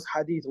the famous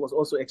hadith was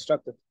also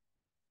extracted,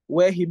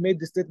 where he made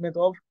the statement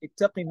of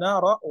ittaqi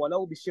nara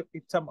walau bi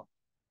shiqqi tamr.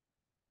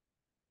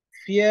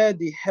 Fear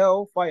the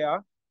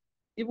hellfire,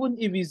 even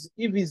if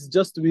it's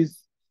just with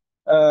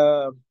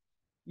the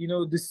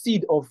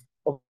seed of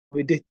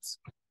a date.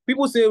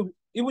 People say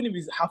even if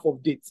it's half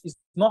of date, it's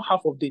not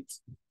half of date.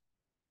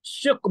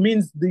 Shirk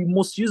means the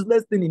most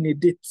useless thing in a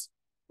date,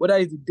 whether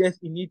it's the death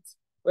in it,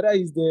 whether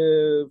it's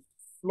the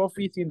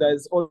fluffy thing that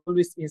is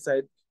always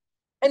inside,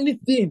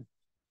 anything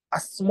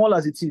as small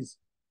as it is,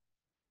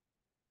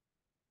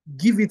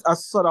 give it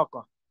as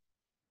sadaqah,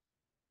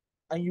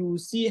 and you will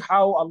see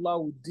how Allah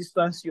will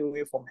distance you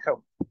away from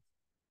hell.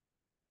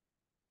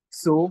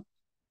 So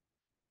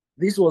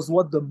this was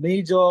what the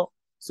major,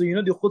 so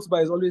the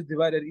khutbah is always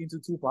divided into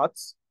two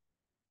parts.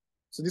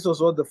 So this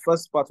was what the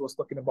first part was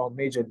talking about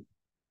majorly.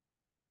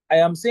 I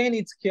am saying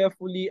it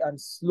carefully and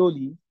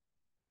slowly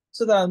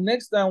so that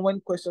next time when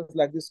questions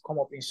like this come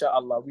up,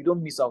 inshallah, we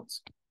don't miss out.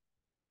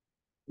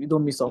 We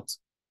don't miss out.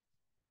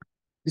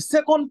 The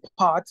second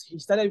part, he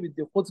started with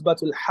the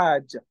khutbatul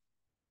hajj.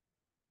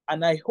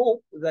 And I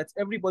hope that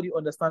everybody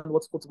understands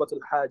what khutbatul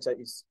hajj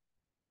is.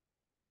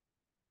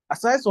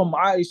 Aside from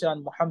Aisha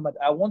and Muhammad,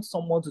 I want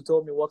someone to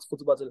tell me what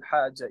khutbatul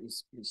hajj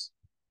is, please,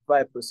 before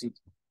I proceed.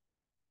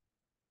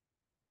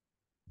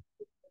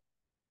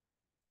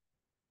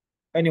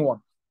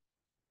 Anyone?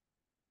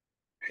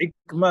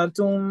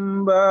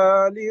 Hikmatun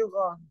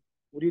baligha.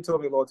 What do you tell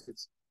me about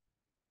it?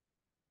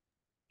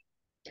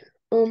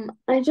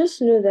 I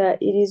just know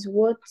that it is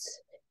what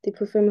the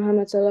Prophet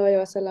Muhammad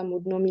ﷺ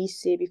would normally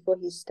say before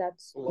he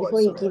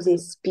gives a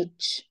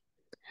speech.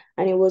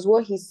 And it was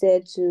what he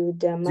said to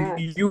Damat.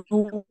 Do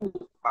you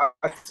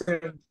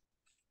attend?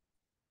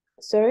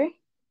 Sorry?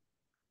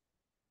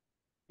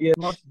 Yeah,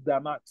 not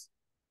Damat.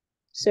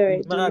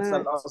 Sorry,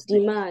 Damat.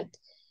 Damat.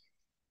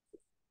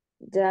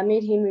 That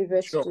made him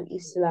revert Sure. to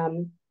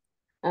Islam.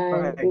 And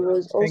Right. it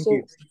was Thank also,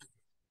 you.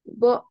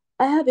 but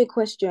I have a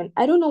question.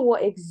 I don't know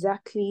what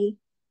exactly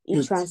it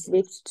Good.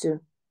 translates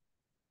to.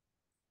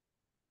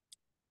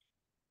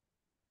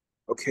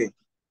 Okay.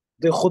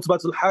 The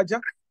khutbatul hajj?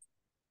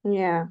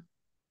 Yeah.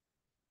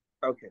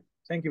 Okay.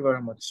 Thank you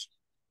very much.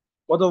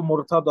 What of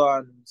Murtada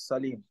and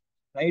Salim?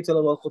 Can you tell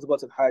us what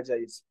khutbatul hajj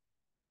is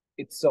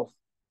itself?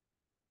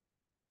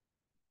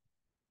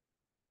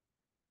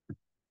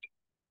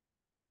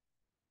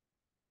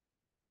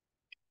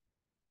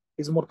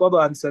 Is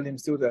Murtada and Salim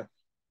still there?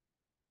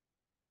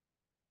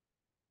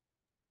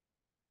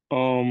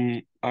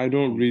 I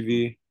don't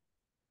really.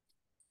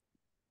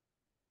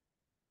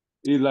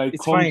 It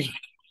It's fine.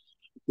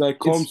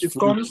 comes It first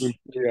comes. in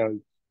prayers.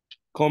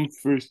 Comes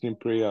first in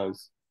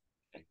prayers.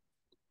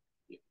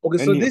 Okay,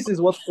 so Any this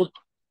is what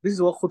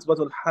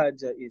khutbatul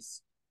hajj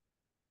is.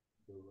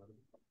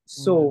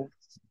 So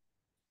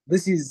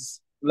this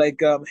is like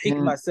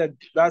Hikmah said,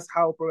 that's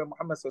how Prophet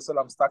Muhammad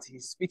ﷺ starts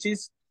his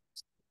speeches.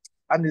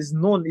 and is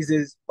known, is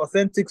an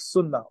authentic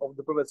sunnah of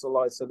the Prophet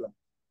sallallahu alaihi wasallam.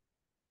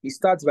 He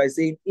starts by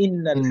saying,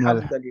 Inna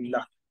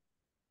alhamdulillah.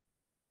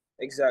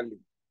 Exactly.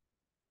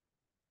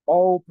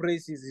 All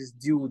praises is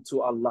due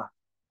to Allah.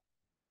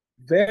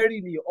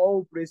 Verily,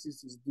 all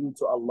praises is due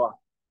to Allah.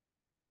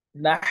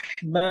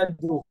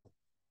 Nahmadu.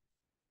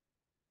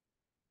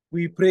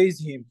 We praise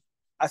Him.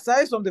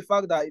 Aside from the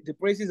fact that the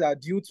praises are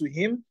due to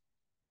Him,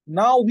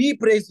 now we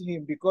praise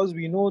Him because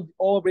we know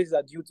all praises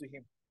are due to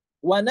Him.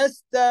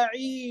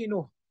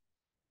 وَنَسْتَعِينُ.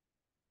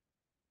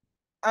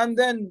 And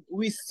then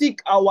we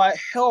seek our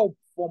help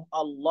from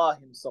Allah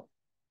Himself.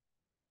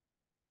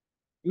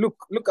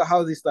 Look at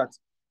how this starts.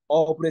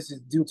 All praise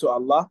is due to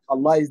Allah.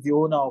 Allah is the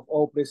owner of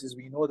all praises.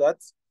 We know that.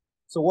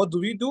 So what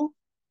do?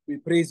 We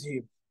praise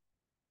Him.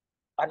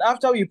 And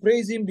after we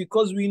praise Him,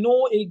 because we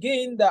know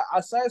again that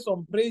aside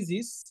from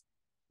praises,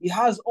 He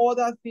has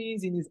other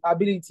things in His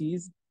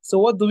abilities. So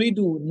what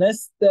do?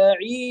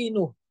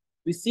 Nasta'inu.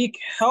 We seek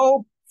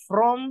help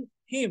from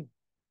Him.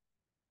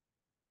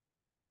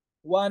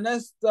 Wa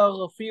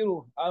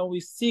nastaghfiruh. And we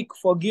seek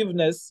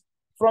forgiveness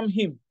from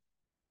Him.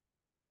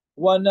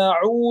 Wa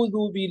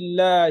na'udhu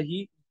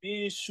billahi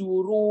min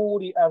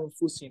shururi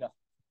anfusina.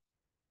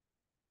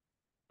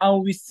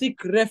 And we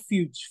seek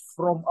refuge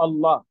from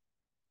Allah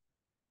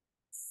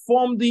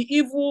from the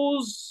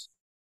evils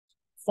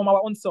from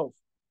our own self.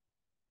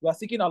 We are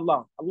seeking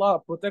Allah. Allah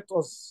protect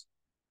us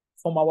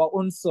from our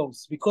own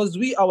selves, because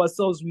we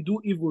ourselves, we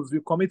do evils, we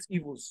commit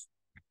evils.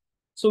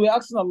 So we're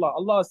asking Allah,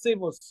 Allah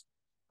save us,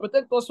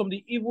 protect us from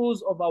the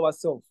evils of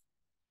ourselves.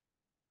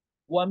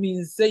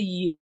 وَمِن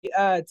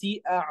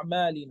سَيِّئَاتِ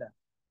أَعْمَالِنَا.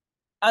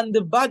 And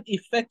the bad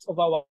effect of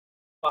our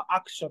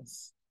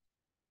actions.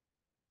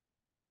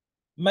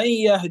 مَن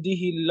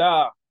يَهْدِهِ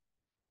اللَّهُ.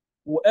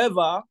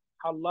 Whoever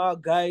Allah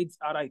guides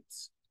aright.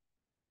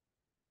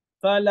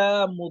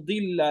 فَلَا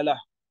مُضِلَّ لَهُ.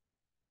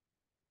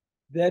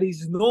 There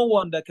is no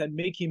one that can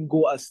make him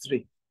go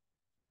astray.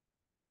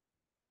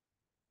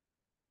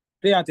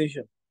 Pay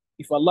attention.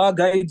 If Allah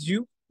guides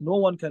you, no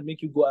one can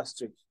make you go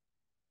astray.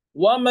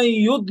 وَمَن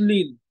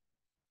يُضْلِلْ.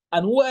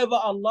 And whoever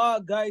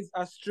Allah guides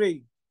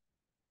astray,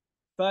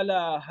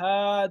 فَلَا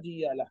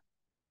هَادِيَ لَهُ.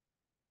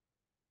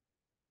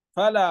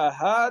 فَلَا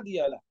هَادِيَ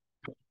لَهُ.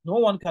 No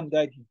one can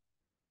guide him.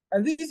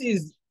 And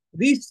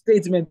this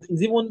statement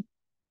is even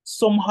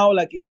somehow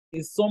like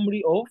a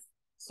summary of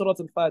Surah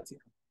Al-Fatiha.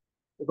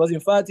 Because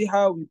in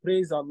Fatiha, we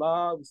praise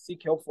Allah, we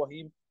seek help for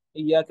Him.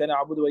 إِيَّاكَ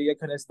نَعْبُدُ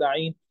وَإِيَّاكَ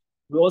نَسْتَعِينُ.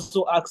 We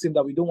also ask Him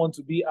that we don't want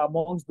to be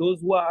amongst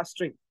those who are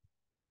astray.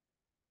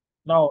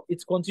 Now,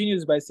 it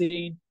continues by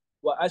saying,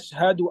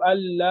 وَأَشْهَدُ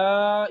أَن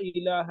لَا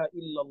إِلَهَ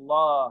إِلَّا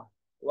اللَّهُ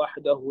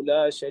وَحْدَهُ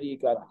لَا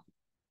شَرِيكَ لَهُ.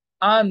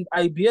 And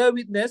I bear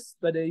witness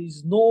that there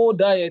is no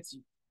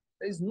deity.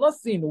 There is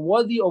nothing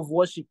worthy of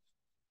worship.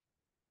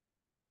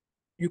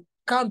 You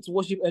can't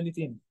worship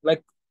anything.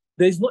 Like,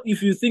 there is no,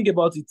 if you think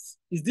about it,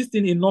 is this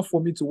thing enough for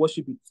me to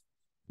worship it?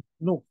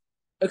 No.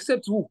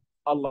 Except who?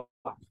 Allah.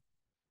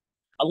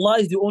 Allah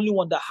is the only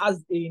one that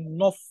has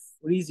enough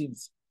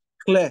reasons,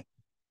 clear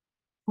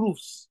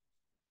proofs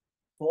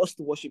for us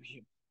to worship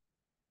Him.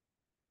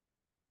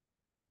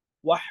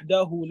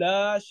 Wahdahu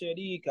la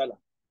sharika lah.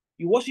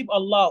 You worship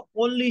Allah,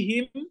 only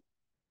Him,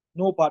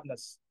 no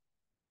partners.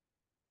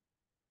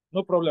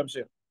 No problem,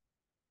 sir.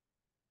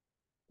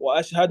 Wa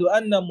ashhadu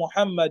anna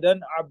Muhammadan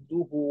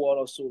abduhu wa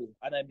rasuluh.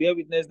 And I bear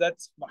witness that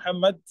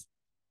Muhammad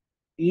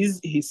is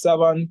His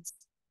servant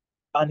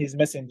and His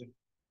messenger.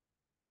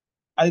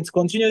 And it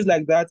continues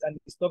like that, and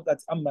it stopped at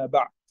amma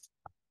ba'd.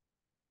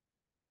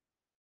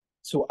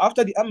 So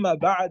after the amma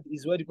ba'd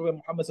is where the Prophet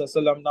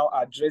Muhammad now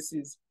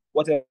addresses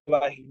whatever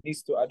he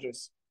needs to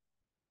address.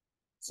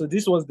 So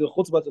this was the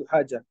khutbah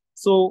al-hajjah.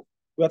 So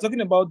we are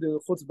talking about the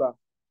khutbah.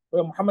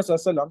 Prophet Muhammad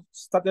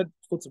started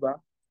khutbah.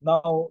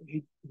 Now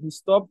he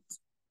stopped,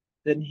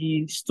 then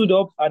he stood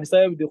up and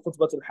started with the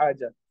khutbah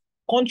al-hajjah.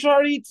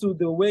 Contrary to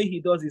the way he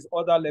does his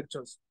other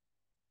lectures,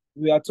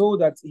 we are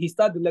told that he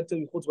started the lecture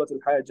with khutbah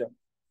al-hajjah.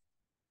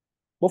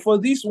 But for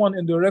this one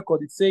in the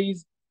record, it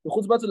says the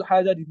khutbah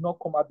al-hajjah did not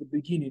come at the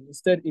beginning.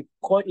 Instead,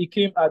 it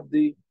came at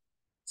the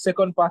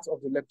second part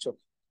of the lecture.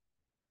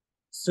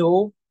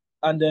 So,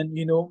 and then,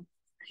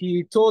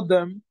 he told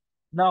them,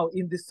 now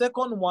in the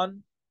second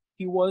one,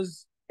 he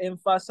was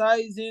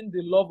emphasizing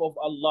the love of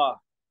Allah.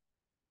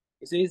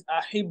 He says,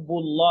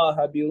 Ahibbullah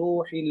bi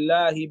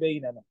ruhillahi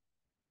baynana.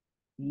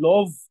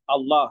 Love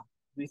Allah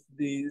with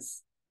the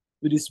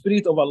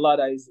spirit of Allah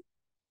that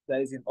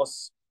is in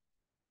us.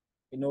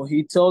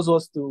 He tells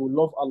us to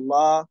love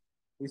Allah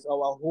with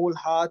our whole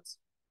heart.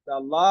 That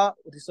Allah,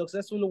 the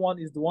successful one,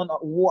 is the one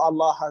who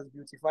Allah has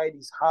beautified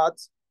his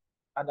heart,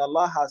 and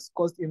Allah has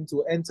caused him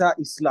to enter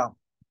Islam.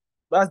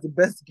 That's the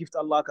best gift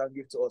Allah can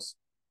give to us,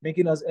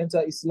 making us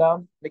enter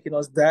Islam, making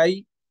us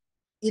die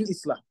in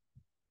Islam.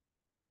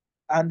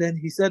 And then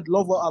he said,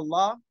 love what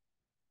Allah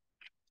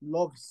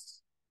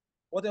loves.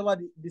 Whatever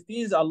the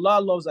things Allah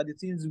loves are the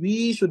things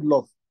we should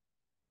love.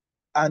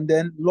 And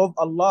then love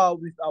Allah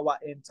with our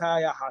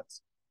entire heart.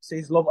 He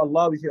says, love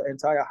Allah with your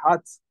entire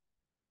heart.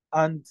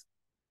 And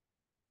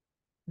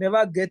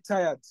never get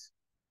tired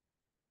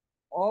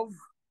of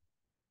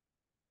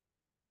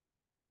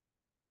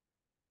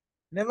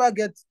never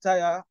get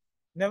tired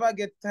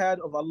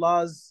of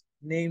Allah's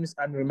names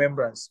and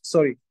remembrance.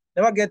 Sorry,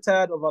 never get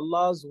tired of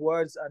Allah's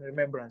words and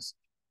remembrance.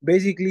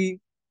 Basically,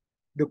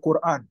 the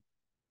Quran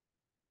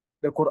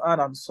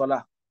and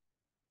Salah.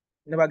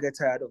 Never get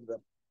tired of them.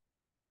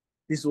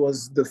 This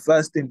was the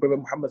first thing Prophet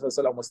Muhammad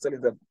was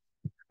telling them.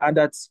 And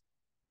that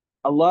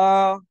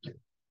Allah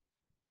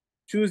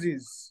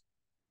chooses,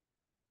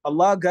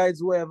 Allah guides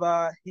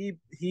whoever he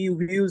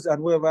wills and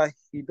whoever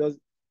he does.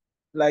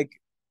 Like,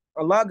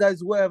 Allah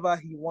guides whoever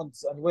he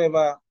wants and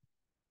whoever,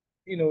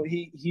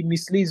 he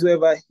misleads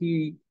whoever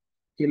he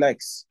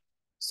likes.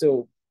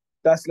 So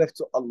that's left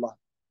to Allah.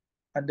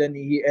 And then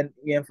he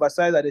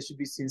emphasized that they should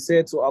be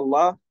sincere to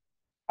Allah,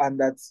 and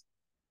that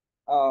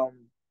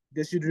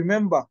they should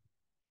remember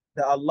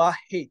that Allah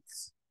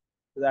hates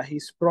that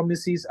his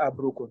promises are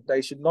broken, that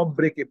you should not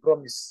break a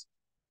promise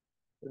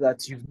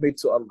that you've made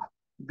to Allah.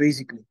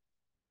 Basically,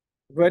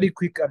 very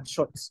quick and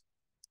short,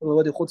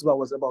 what the khutbah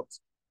was about.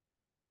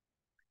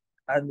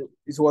 And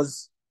it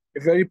was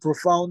a very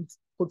profound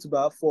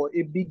khutbah for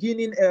a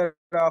beginning era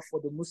for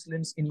the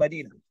Muslims in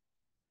Medina.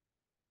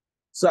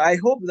 So I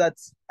hope that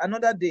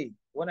another day,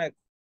 when I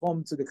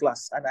come to the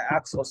class and I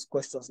ask us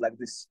questions like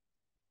this,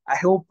 I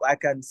hope I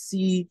can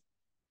see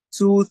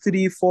 2,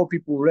 3, 4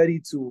 people ready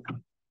to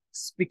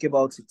speak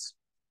about it.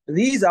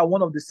 These are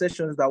one of the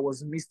sessions that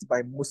was missed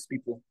by most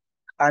people.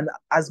 And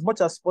as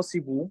much as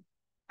possible,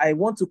 I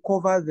want to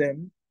cover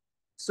them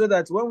so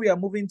that when we are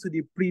moving to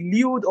the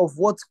prelude of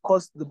what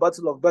caused the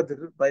Battle of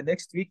Badr by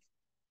next week,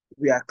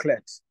 we are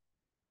cleared.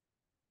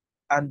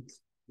 And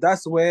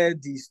that's where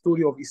the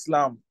story of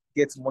Islam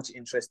gets much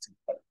interesting.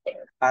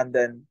 And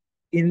then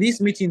in this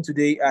meeting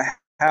today, I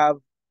have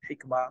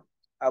Hikmah,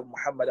 I have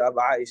Muhammad, I have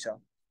Aisha,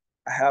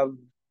 I have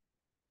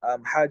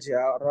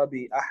Hajia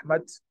Rabi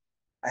Ahmad,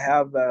 I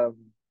have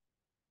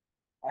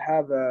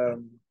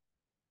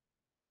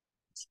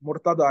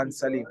Murtada and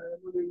Salim,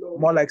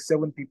 more like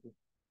 7 people.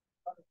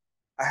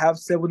 I have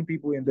 7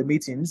 people in the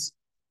meetings.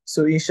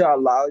 So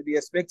inshallah, I'll be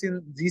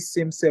expecting these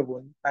same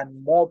 7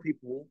 and more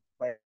people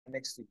by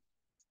next week.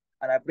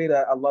 And I pray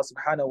that Allah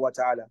subhanahu wa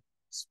ta'ala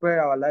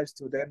spare our lives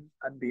to them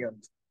and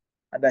beyond.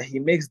 And that he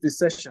makes this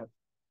session,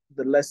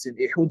 the lesson,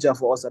 a hujjah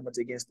for us and not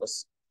against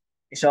us.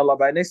 Inshallah,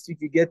 by next week,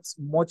 you get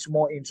much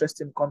more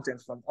interesting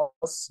content from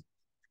us.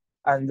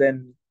 And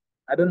then,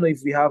 I don't know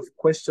if we have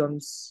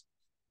questions,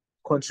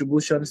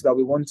 contributions that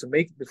we want to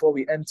make before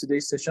we end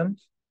today's session.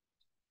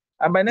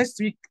 And by next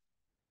week,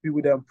 we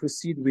would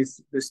proceed with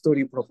the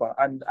story proper.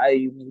 And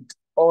I would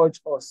urge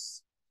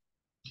us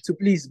to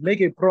please make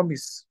a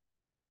promise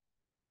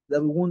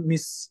that we won't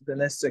miss the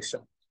next section.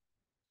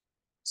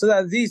 So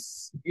that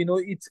this,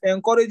 it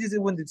encourages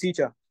even the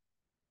teacher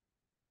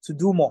to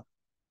do more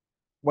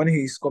when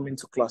he is coming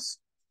to class.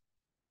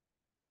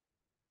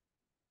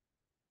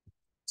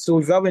 So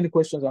if you have any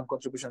questions and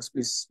contributions,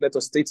 please let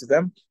us state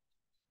them.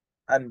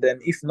 And then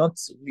if not,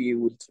 we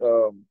would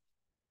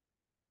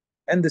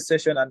end the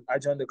session and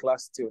adjourn the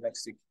class till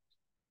next week.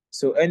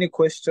 So any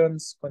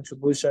questions,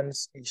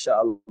 contributions,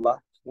 inshallah,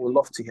 we'd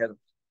love to hear them.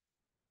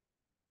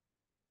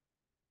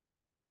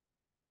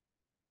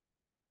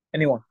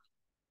 Anyone?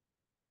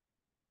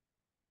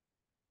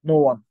 No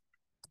one.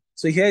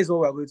 So here is what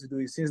we're going to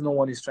do, since no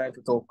one is trying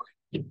to talk.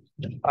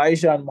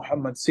 Aisha and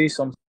Muhammad, say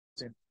something.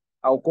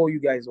 I'll call you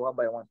guys one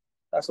by one.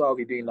 That's what I'll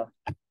be doing now.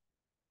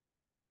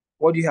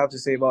 What do you have to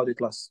say about the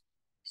class?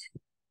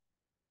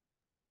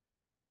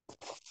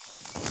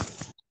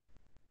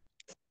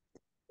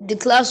 The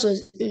class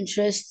was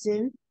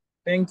interesting.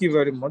 Thank you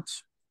very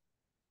much.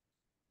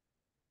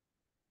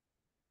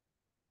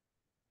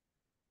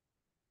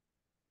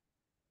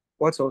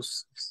 What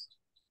else?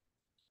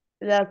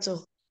 That's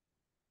all.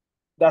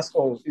 That's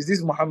all. Is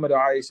this Muhammad or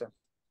Aisha?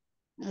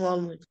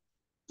 Muhammad.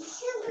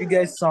 You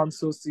guys sound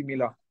so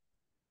similar.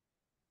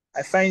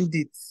 I find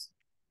it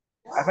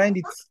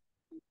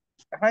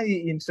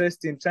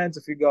interesting trying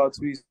to figure out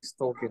who is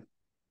talking.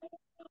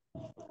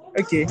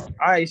 Okay,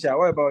 Aisha,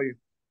 what about you?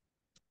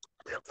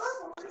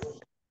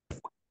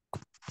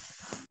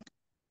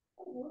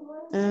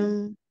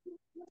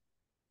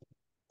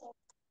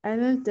 I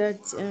learned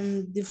that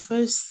the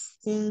first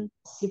thing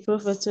the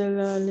Prophet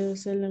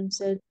ﷺ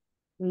said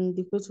in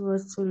the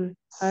Qutbatul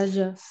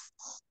Hajjah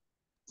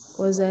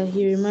was that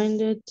he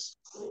reminded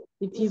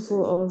the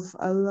people of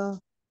Allah,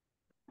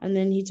 and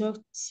then he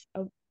told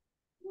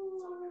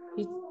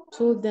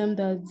them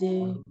that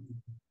they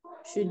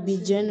should be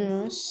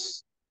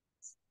generous,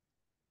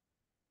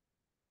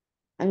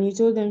 and he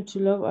told them to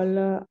love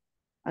Allah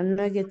and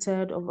not get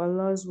tired of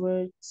Allah's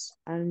words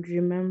and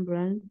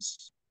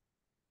remembrance.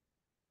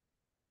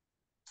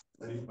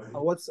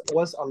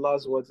 What's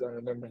Allah's words and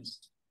remembrance?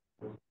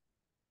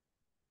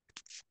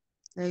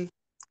 Like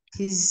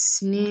his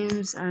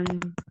names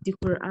and the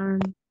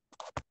Quran.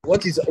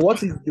 What is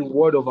the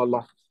word of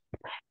Allah?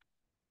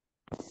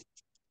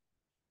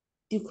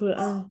 The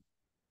Quran.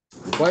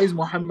 Why is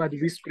Muhammad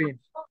whispering?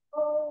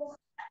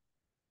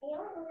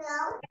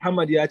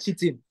 Muhammad, you are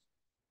cheating.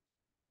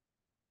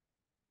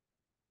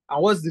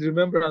 And what's the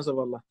remembrance of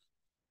Allah?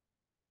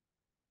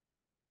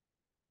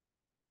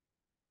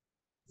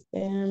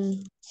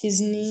 His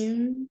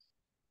name.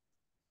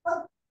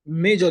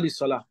 Majorly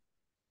Salah.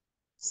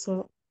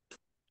 So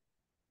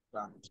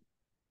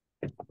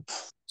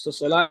So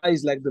Salah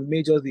is like the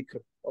major dhikr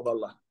of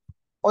Allah.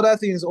 Other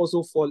things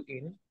also fall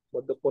in,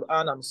 but the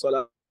Quran and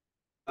Salah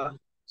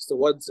is the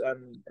words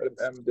and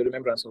the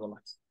remembrance of Allah.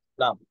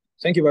 Now,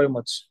 thank you very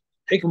much.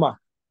 Hikmah.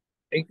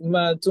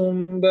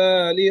 Hikmatun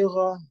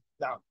baligha.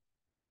 Now,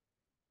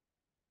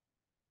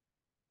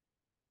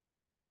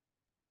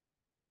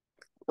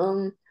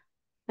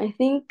 I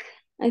think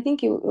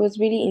it was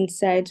really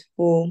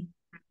insightful,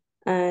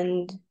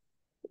 and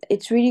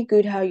it's really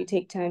good how you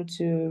take time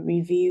to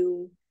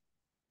review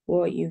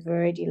what you've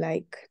already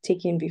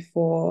taken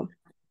before.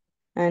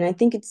 And I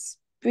think it's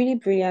really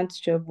brilliant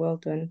job. Well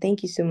done.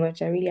 Thank you so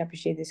much. I really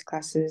appreciate these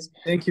classes.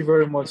 thank you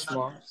very much,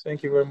 Ma.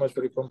 Thank you very much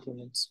for the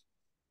compliments.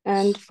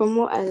 And from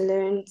what I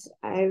learned,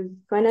 I've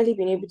finally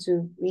been able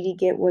to really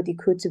get what the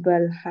Kutub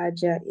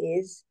al-Haja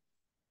is,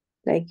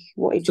 like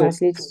what it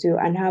translates to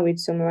and how it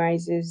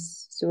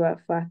summarizes Surah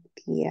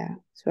Fatiha.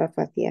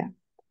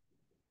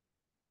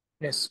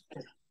 Yes.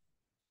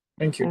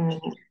 Thank you.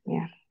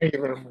 Yeah. Thank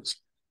you very much.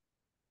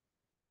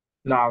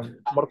 Now,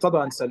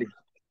 Murtada and Salim.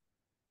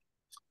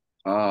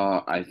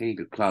 I think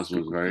the class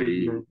was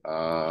very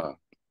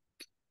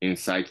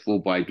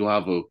insightful, but I do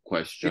have a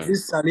question. Is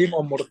this Salim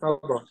or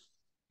Murtada?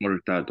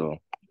 Murtado.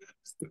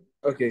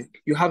 Okay,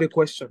 you have a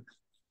question.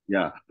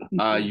 Yeah.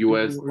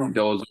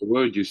 There was a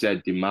word you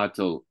said,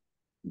 Dimatal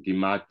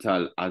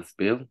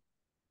Asbil.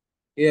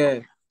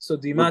 Yeah. So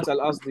Dimat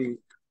al-Asdi.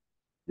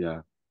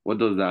 Yeah. What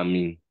does that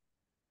mean?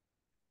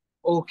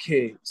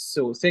 Okay,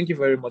 so thank you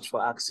very much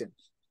for asking.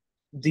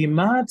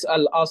 Dimat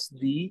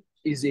al-Asdi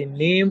is a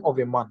name of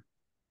a man.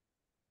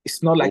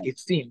 It's not like a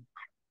theme.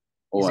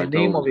 It's a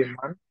name of a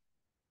man.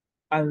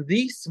 And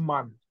this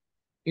man,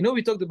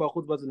 we talked about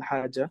Khutbat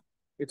al-Hajjah.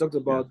 We talked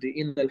about the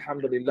Inna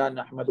alhamdulillah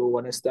nahmadu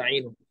wa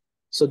nasta'inu.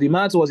 So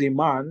Dimat was a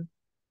man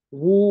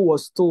who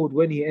was told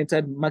when he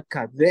entered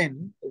Mecca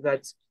then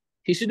that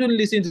he shouldn't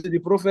listen to the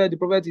Prophet. The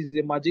Prophet is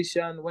a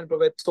magician. When the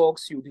Prophet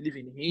talks, you believe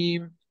in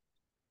him.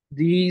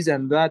 This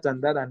and that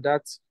and that and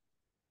that.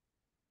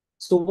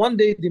 So one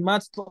day the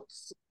man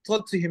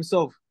thought to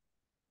himself,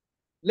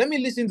 let me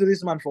listen to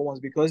this man for once,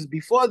 because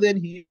before then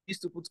he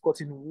used to put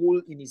cotton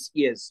wool in his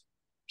ears,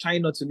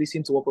 trying not to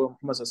listen to what Prophet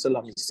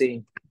Muhammad is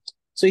saying.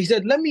 So he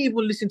said, let me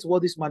even listen to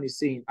what this man is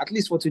saying, at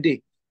least for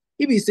today.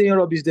 If he's saying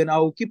rubbish, then I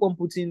will keep on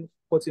putting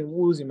cotton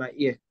wools in my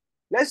ear.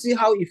 Let's see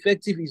how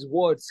effective his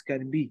words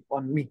can be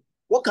on me.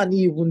 What can he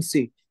even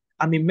say?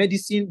 I'm in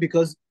medicine,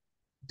 because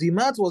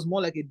Dimat was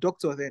more like a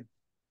doctor then.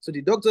 So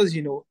the doctors,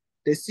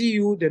 they see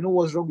you, they know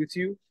what's wrong with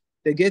you.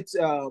 They get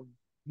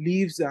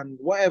leaves and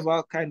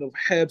whatever kind of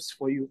herbs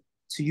for you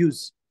to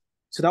use.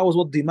 So that was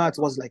what Dimat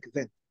was like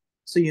then.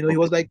 So, he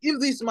was like, if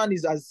this man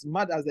is as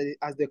mad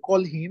as they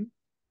call him,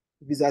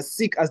 if he's as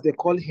sick as they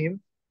call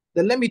him,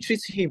 then let me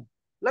treat him.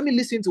 Let me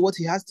listen to what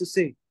he has to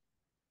say.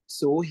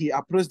 So he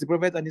approached the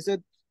Prophet and he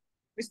said,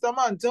 Mr.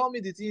 Man, tell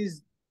me the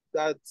things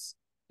that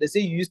they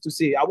say you used to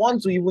say. I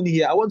want to even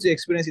hear. I want to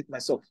experience it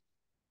myself.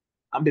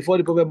 And before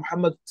the Prophet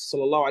Muhammad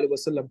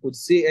ﷺ could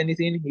say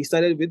anything, he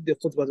started with the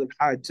khutbah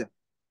al-hajj.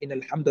 In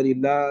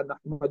alhamdulillah,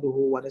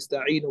 nahmaduhu wa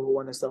nasta'inuhu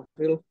wa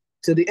nastaghfiruh,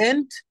 to the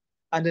end.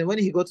 And then when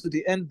he got to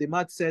the end, the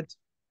man said,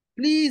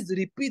 please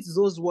repeat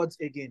those words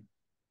again.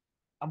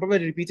 And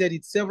Prophet repeated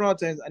it several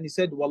times, and he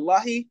said,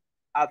 Wallahi,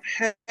 I've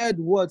heard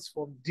words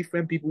from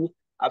different people.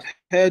 I've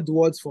heard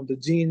words from the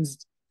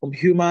jinns, from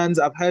humans.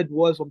 I've heard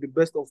words from the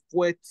best of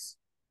poets.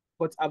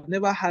 But I've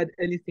never had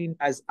anything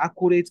as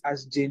accurate,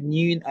 as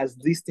genuine as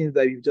these things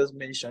that you've just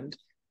mentioned.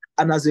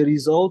 And as a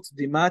result,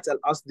 Dimat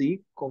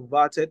al-Asdi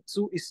converted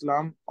to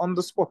Islam on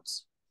the spot.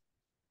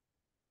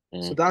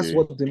 Okay. So that's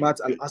what Dimat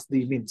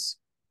al-Asdi means.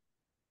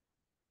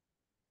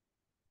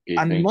 Okay,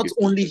 and not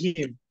only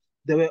him,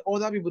 there were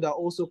other people that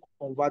also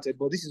converted,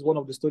 but this is one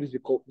of the stories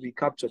we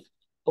captured.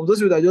 Of those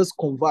people that just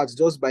convert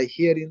just by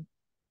hearing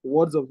the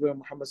words of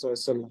Muhammad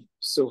sallallahu.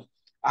 So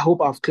I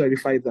hope I've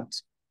clarified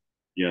that.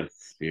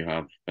 Yes, you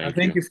have.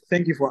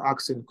 Thank you for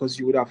asking, because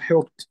you would have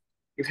helped.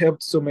 You've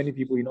helped so many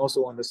people in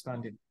also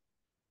understanding.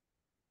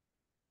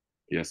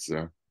 Yes,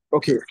 sir.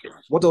 Okay.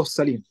 What of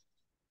Salim?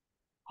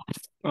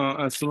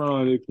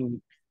 Assalamu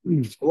alaikum.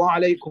 Wa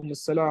alaikum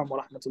assalam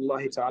wa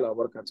rahmatullahi ta'ala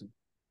wa barakatuh.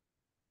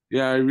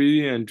 Yeah, I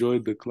really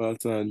enjoyed the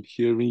class and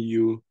hearing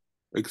you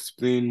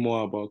explain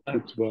more about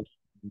khutbah.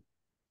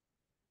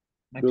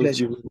 My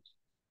pleasure.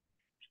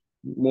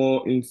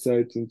 More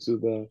insight into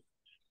that.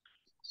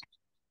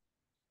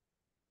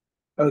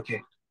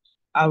 Okay.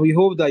 And we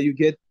hope that you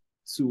get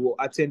to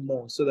attend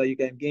more so that you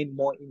can gain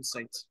more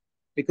insights.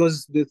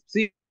 Because the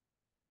thing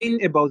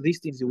about these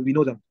things, we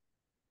know them.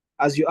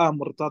 As you are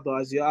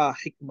Murtada, as you are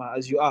Hikmah,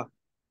 as you are,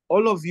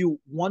 all of you,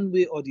 one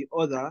way or the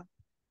other,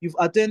 you've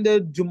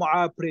attended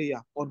Jumu'ah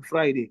prayer on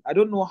Friday. I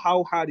don't know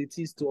how hard it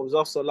is to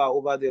observe Salah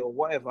over there or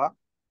whatever,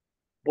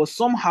 but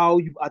somehow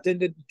you've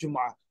attended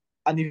Jumu'ah.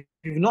 And if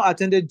you've not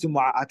attended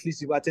Jumu'ah, at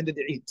least you've attended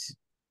Eid.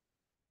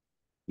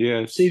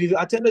 Yes. So if you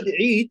attended the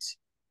Eid,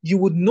 you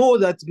would know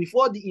that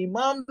before the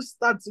Imam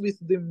starts with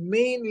the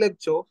main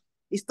lecture,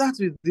 he starts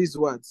with these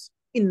words,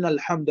 Inna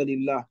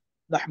alhamdulillah,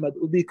 Nahmad,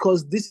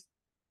 because this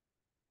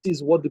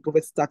is what the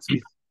Prophet starts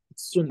with.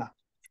 It's Sunnah.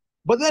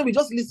 But then we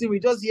just listen, we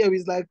just hear,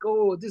 it's like,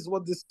 oh, this is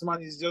what this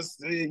man is just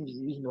saying,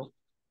 you know.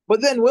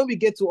 But then when we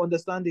get to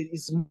understand it,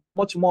 it's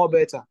much more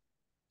better.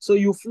 So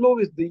you flow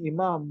with the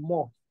Imam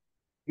more.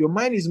 Your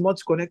mind is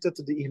much connected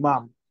to the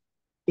Imam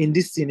in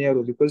this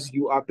scenario because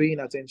you are paying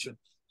attention.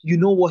 You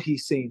know what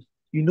he's saying.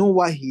 You know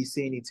why he's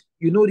saying it.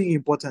 You know the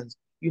importance.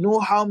 You know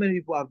how many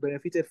people have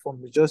benefited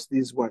from just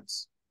these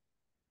words.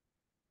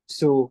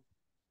 So,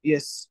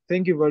 yes,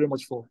 thank you very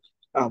much for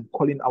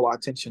calling our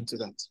attention to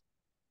that.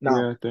 Now,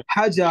 Yeah, thank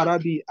Haja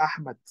Rabi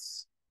Ahmad.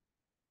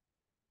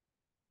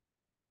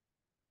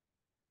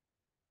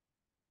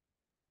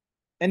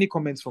 Any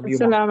comments from you,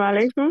 ma? Assalamu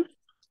alaikum.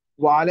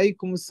 Wa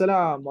alaikum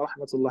assalam wa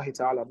rahmatullahi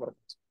ta'ala wa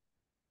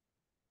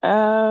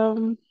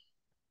barakatuh.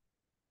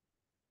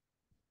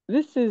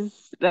 This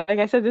is, like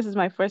I said, this is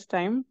my first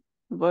time,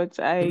 but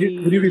I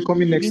Will you be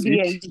coming next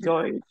really week?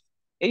 enjoyed.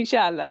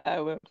 Inshallah, I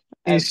will.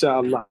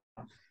 Inshallah.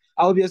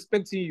 I'll be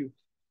expecting you.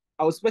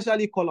 I'll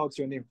especially call out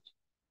your name.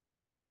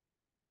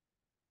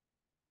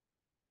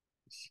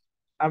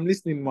 I'm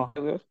listening, ma. I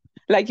will.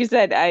 Like you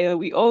said,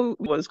 we all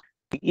was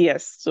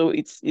yes. So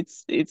it's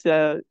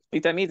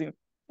amazing.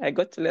 I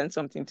got to learn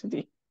something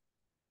today,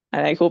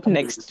 and I hope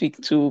next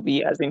week to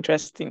be as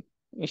interesting.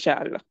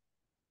 Inshallah.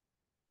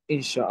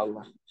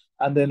 Inshallah.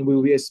 And then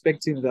we'll be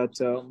expecting that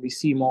we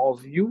see more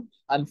of you.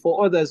 And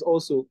for others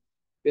also,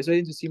 we're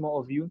expecting to see more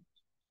of you.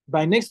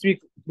 By next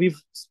week, we've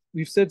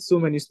said so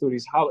many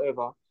stories.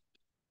 However,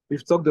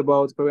 we've talked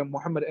about Prophet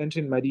Muhammad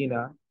entering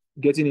Medina,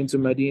 getting into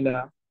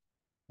Medina,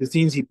 the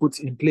things he put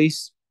in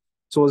place.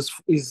 So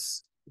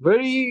is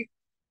very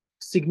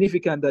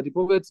significant that the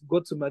Prophet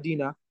got to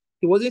Medina.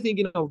 He wasn't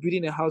thinking of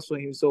building a house for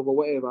himself or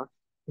whatever.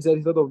 He said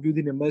he thought of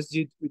building a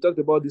masjid. We talked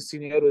about the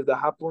scenarios that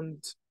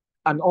happened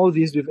and all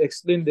this, we've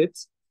explained it.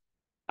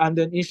 And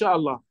then,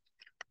 inshallah,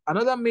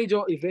 another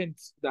major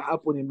event that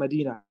happened in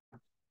Medina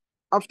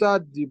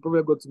after the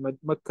Prophet got to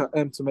Mecca,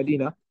 to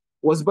Medina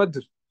was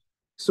Badr.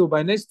 So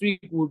by next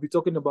week, we'll be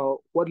talking about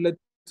what led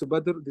to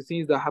Badr, the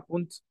things that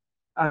happened.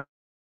 And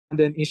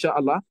then,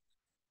 inshallah,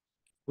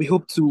 we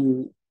hope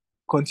to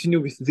continue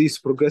with this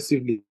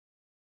progressively.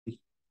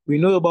 We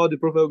know about the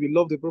Prophet, we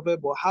love the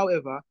Prophet, but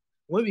however,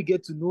 when we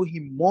get to know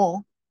him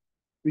more,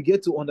 we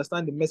get to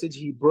understand the message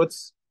he brought,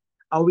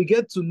 and we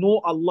get to know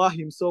Allah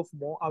himself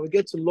more, and we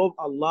get to love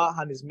Allah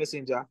and his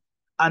messenger.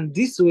 And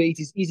this way, it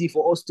is easy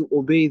for us to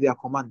obey their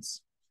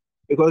commands.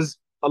 Because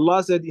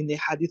Allah said in the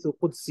Hadith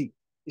al-Qudsi,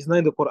 it's not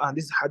in the Quran,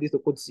 this is Hadith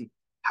al-Qudsi.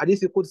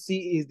 Hadith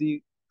al-Qudsi is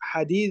the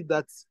hadith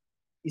that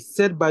is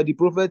said by the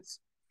Prophet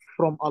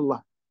from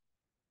Allah.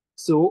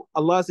 So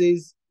Allah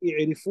says,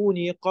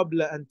 "I'rifuni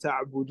qabla an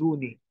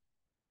ta'buduni."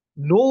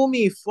 Know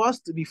me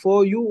first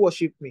before you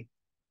worship me.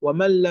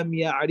 وَمَنْ لَمْ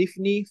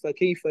يَعْرِفْنِي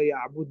فَكَيْفَ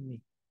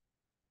يَعْبُدْنِي.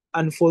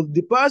 And for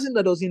the person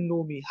that doesn't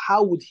know me,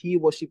 how would he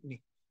worship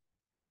me?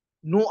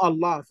 Know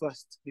Allah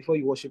first before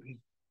you worship him.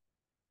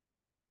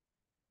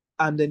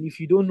 And then if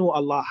you don't know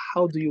Allah,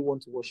 how do you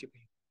want to worship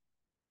him?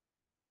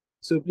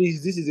 So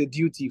please, this is a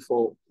duty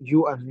for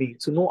you and me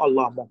to know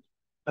Allah more.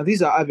 And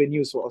these are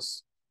avenues for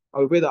us.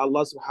 I pray that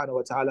Allah subhanahu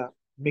wa ta'ala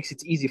makes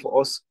it easy for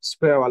us,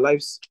 spare our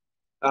lives,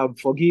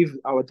 forgive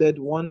our dead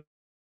ones,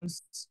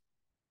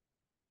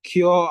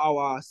 cure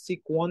our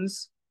sick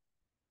ones,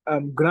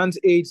 grant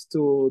aid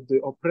to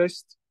the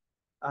oppressed,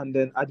 and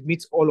then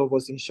admit all of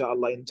us,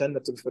 inshallah, in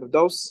Jannatul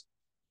Firdaus.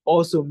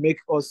 Also make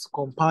us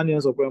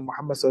companions of Prophet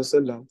Muhammad sallallahu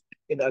alaihi wasallam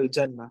in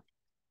Al-Jannah.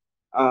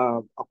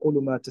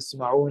 أقول ما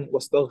تسمعون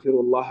واستغفر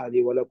الله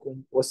لي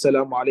ولكم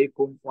والسلام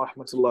عليكم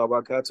ورحمة الله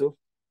وبركاته.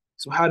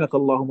 سبحانك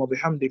اللهم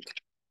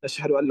وبحمدك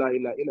نشهد أن لا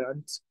إله إلا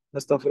أنت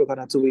نستغفرك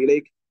ونتوب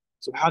إليك.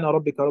 سبحان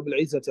ربك رب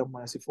العزة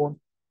عما يصفون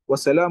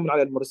وسلام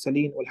على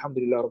المرسلين والحمد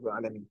لله رب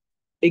العالمين.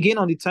 Again,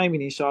 on the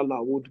timing,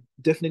 inshallah, we'll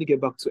definitely get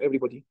back to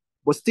everybody,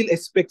 but still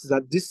expect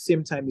that this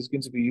same time is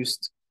going to be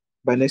used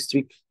by next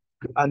week.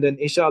 And then,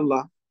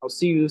 inshallah, I'll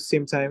see you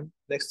same time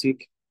next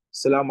week.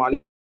 Assalamu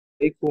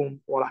alaikum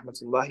wa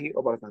rahmatullahi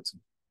wa barakatuh.